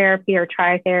therapy or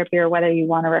try therapy or whether you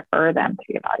want to refer them to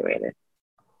be evaluated?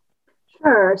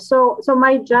 Sure. So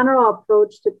my general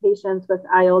approach to patients with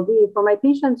ILD, for my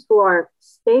patients who are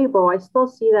stable, I still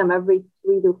see them every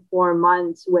 3 to 4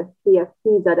 months with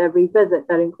PFTs at every visit.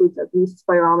 That includes at least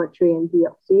spirometry and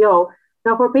DLCO.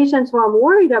 Now, for patients who I'm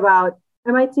worried about,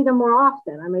 I might see them more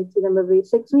often. I might see them every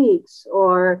 6 weeks,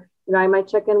 or I might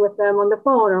check in with them on the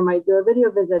phone, or might do a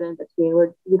video visit in between.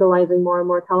 We're utilizing more and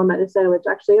more telemedicine, which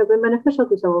actually has been beneficial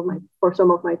to some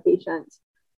of my patients.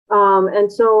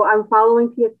 And so I'm following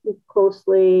PFT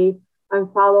closely.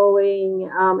 I'm following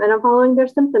their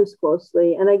symptoms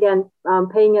closely. And again,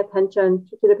 paying attention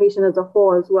to the patient as a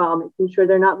whole as well, making sure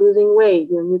they're not losing weight,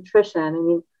 nutrition. I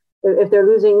mean, if they're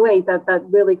losing weight, that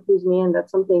really clues me in that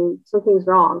something's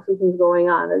wrong, something's going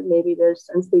on, that maybe there's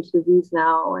end-stage disease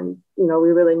now, and we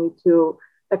really need to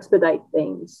expedite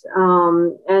things.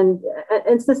 And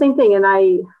it's the same thing. And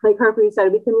I, like Harpreet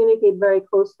said, we communicate very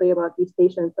closely about these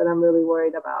patients that I'm really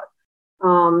worried about.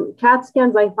 CAT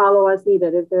scans I follow as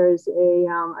needed. If there's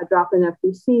a drop in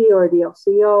FVC or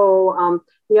DLCO,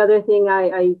 the other thing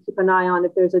I keep an eye on,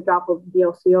 if there's a drop of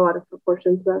DLCO out of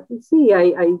proportion to FVC,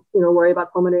 I worry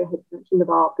about pulmonary hypertension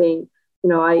developing.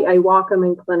 I walk them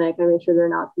in clinic. I make sure they're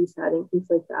not desatting, things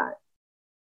like that.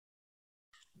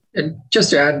 And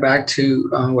just to add back to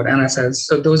what Anna says,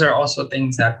 so those are also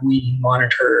things that we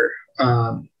monitor,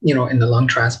 in the lung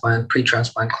transplant,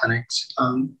 pre-transplant clinics.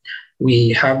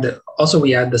 We add the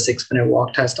 6-minute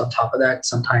walk test on top of that.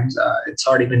 Sometimes it's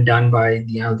already been done by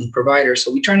the ILD provider,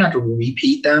 so we try not to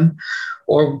repeat them,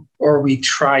 or we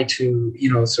try to,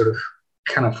 sort of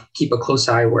kind of keep a close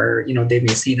eye where, they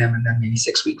may see them and then maybe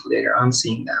 6 weeks later I'm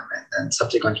seeing them and then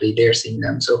subsequently they're seeing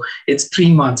them. So it's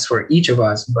 3 months for each of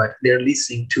us, but they're at least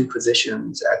seeing 2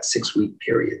 physicians at 6-week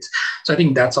periods. So I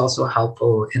think that's also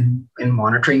helpful in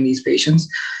monitoring these patients.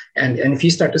 And if you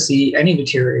start to see any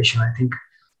deterioration, I think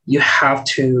you have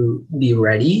to be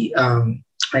ready. And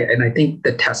I think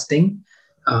the testing,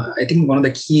 I think one of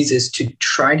the keys is to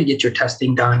try to get your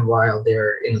testing done while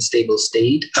they're in a stable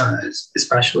state,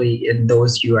 especially in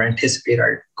those you anticipate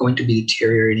are going to be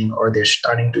deteriorating or they're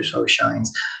starting to show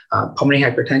signs. Pulmonary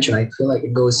hypertension, I feel like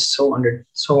it goes so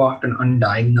often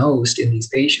undiagnosed in these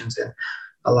patients. And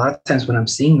a lot of times when I'm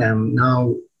seeing them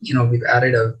now, we've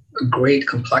added a great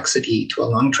complexity to a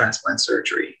lung transplant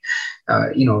surgery,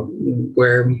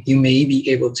 where you may be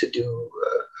able to do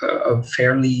a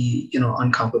fairly,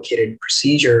 uncomplicated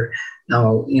procedure.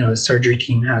 Now, the surgery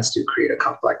team has to create a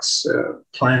complex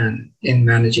plan in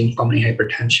managing pulmonary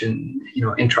hypertension,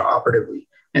 intraoperatively.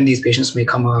 And these patients may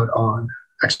come out on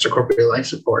extracorporeal life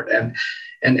support,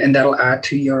 and that'll add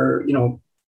to your,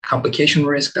 complication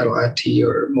risk, that'll add to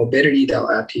your morbidity,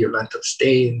 that'll add to your length of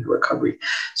stay and recovery.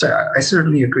 So I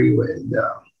certainly agree with,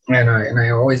 and I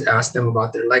always ask them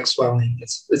about their leg swelling.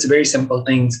 It's very simple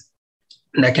things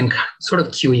that can sort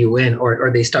of cue you in, or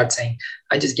they start saying,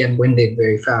 I just get winded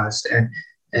very fast. And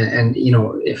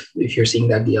if you're seeing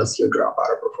that DLCO drop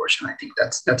out of proportion, I think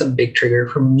that's a big trigger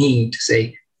for me to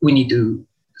say, we need to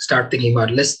start thinking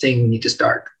about listing, we need to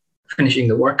start finishing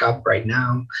the workup right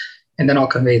now. And then I'll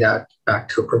convey that back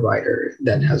to a provider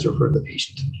that has referred the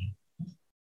patient to me.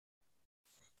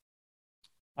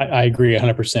 I agree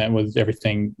 100% with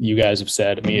everything you guys have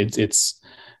said. I mean, it's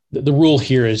the rule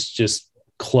here is just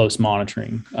close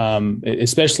monitoring,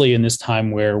 especially in this time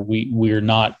where we're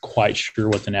not quite sure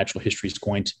what the natural history is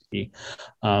going to be.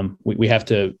 We have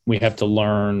to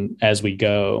learn as we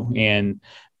go, and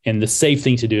the safe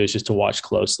thing to do is just to watch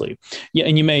closely. Yeah,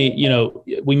 and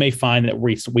we may find that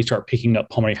we start picking up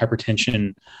pulmonary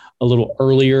hypertension a little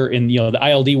earlier. And the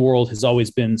ILD world has always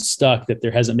been stuck that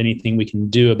there hasn't been anything we can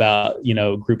do about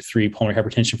group 3 pulmonary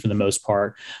hypertension for the most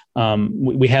part.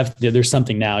 There's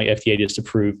something now FDA just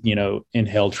approved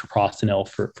inhaled treprostinil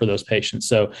for those patients.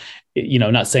 So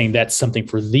not saying that's something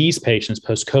for these patients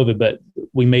post COVID, but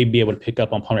we may be able to pick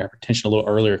up on pulmonary hypertension a little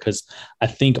earlier, because I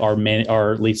think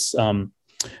our at least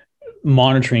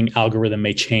monitoring algorithm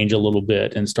may change a little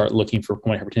bit and start looking for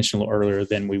pulmonary hypertension a little earlier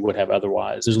than we would have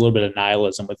otherwise. There's a little bit of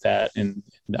nihilism with that in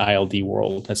the ILD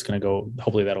world. That's going to go,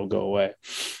 hopefully that'll go away.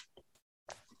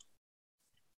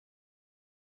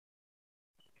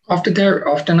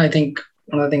 Often I think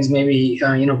one of the things maybe,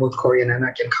 both Corey and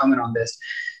Anna can comment on this.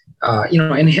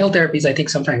 Inhaled therapies, I think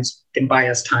sometimes can buy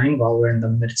us time while we're in the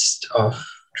midst of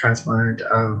transplant.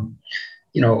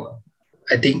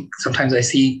 I think sometimes I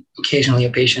see occasionally a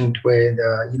patient with,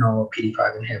 a PD-5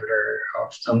 inhibitor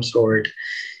of some sort,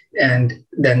 and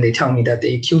then they tell me that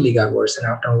they acutely got worse and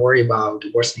I often worry about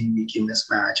worsening VQ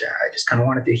mismatch. I just kind of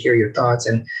wanted to hear your thoughts.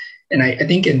 And I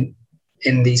think in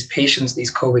these patients,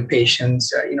 these COVID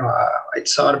patients, I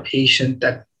saw a patient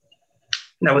that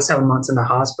was 7 months in the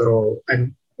hospital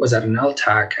and was at an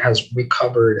LTAC, has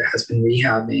recovered, has been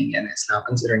rehabbing, and is now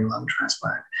considering lung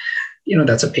transplant.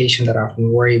 That's a patient that I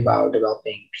often worry about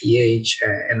developing PH.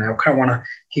 And I kind of want to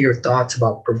hear your thoughts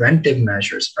about preventive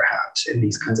measures, perhaps, in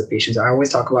these kinds of patients. I always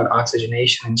talk about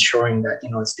oxygenation, ensuring that,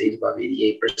 it stays above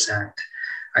 88%.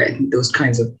 Those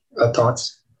kinds of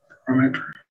thoughts from my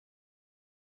part.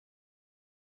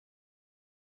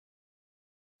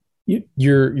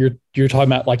 You're talking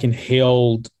about like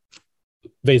inhaled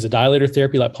vasodilator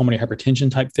therapy, like pulmonary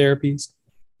hypertension type therapies?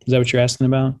 Is that what you're asking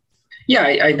about?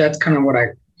 Yeah, that's kind of what I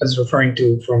was referring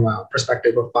to from a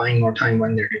perspective of buying more time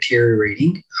when they're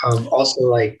deteriorating. Also,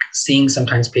 like seeing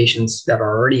sometimes patients that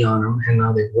are already on them and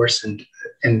now they've worsened,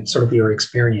 and sort of your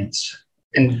experience.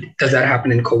 And does that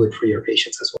happen in COVID for your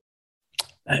patients as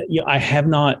well? I have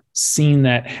not seen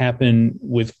that happen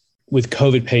with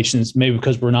COVID patients, maybe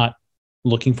because we're not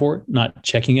looking for it, not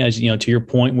checking it. As to your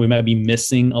point, we might be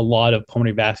missing a lot of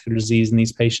pulmonary vascular disease in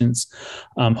these patients.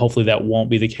 Hopefully that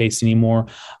won't be the case anymore.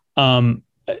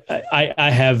 I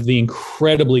have the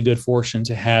incredibly good fortune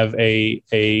to have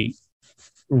a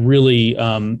really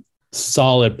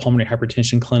solid pulmonary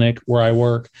hypertension clinic where I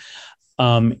work.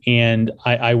 And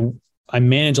I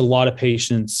manage a lot of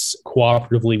patients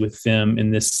cooperatively with them in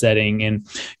this setting. And,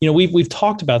 we've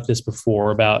talked about this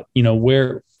before about,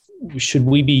 where should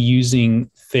we be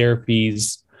using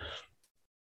therapies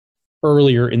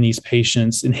earlier in these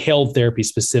patients, inhaled therapy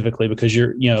specifically, because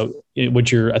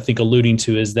what you're, I think, alluding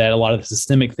to is that a lot of the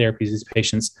systemic therapies these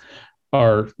patients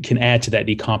can add to that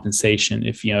decompensation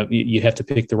if, you have to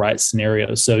pick the right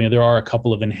scenarios. So, there are a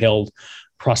couple of inhaled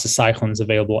prostacyclins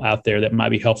available out there that might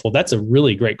be helpful. That's a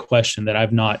really great question that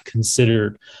I've not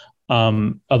considered.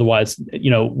 Otherwise,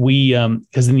 we,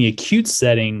 because in the acute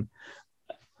setting,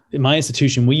 in my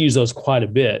institution, we use those quite a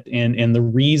bit. And the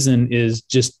reason is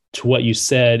just to what you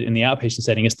said in the outpatient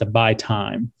setting is to buy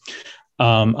time.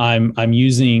 I'm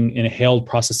using inhaled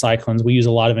prostacyclins. We use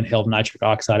a lot of inhaled nitric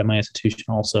oxide in my institution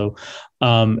also,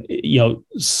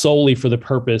 solely for the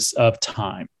purpose of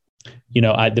time.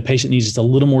 The patient needs just a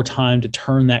little more time to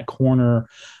turn that corner.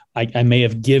 I may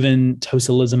have given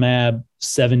tocilizumab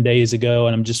 7 days ago,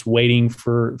 and I'm just waiting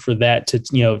for that to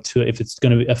if it's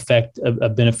going to affect a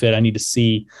benefit, I need to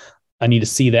see that. And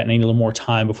I need a little more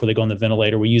time before they go on the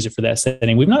ventilator. We use it for that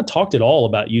setting. We've not talked at all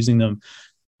about using them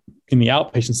in the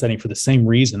outpatient setting for the same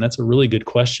reason. That's a really good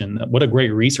question. What a great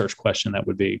research question that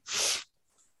would be.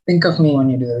 Think of me when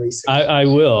you do the research. I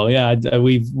will. Yeah,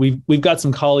 we've got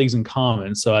some colleagues in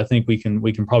common, so I think we can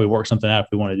probably work something out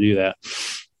if we want to do that.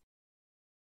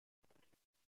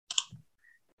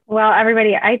 Well,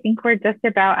 everybody, I think we're just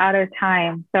about out of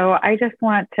time. So I just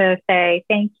want to say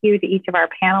thank you to each of our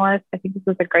panelists. I think this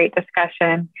was a great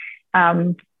discussion.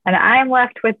 And I'm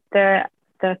left with the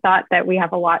thought that we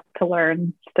have a lot to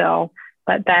learn still,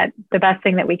 but that the best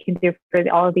thing that we can do for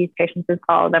all of these patients is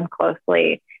follow them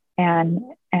closely and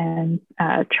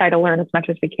try to learn as much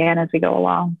as we can as we go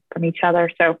along from each other.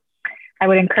 So I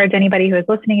would encourage anybody who is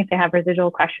listening, if they have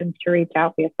residual questions, to reach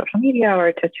out via social media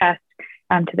or to CHEST,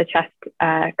 to the CHEST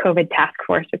COVID task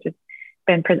force, which has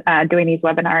been doing these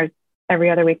webinars every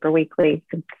other week or weekly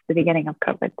since the beginning of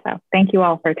COVID. So thank you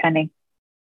all for attending.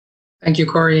 Thank you,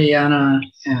 Corey, Anna,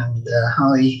 and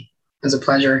Holly. It was a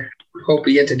pleasure. Hope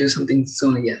we get to do something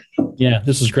soon again. Yeah,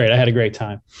 this was great. I had a great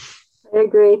time. I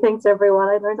agree. Thanks, everyone.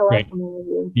 I learned a lot from all of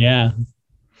you. Yeah.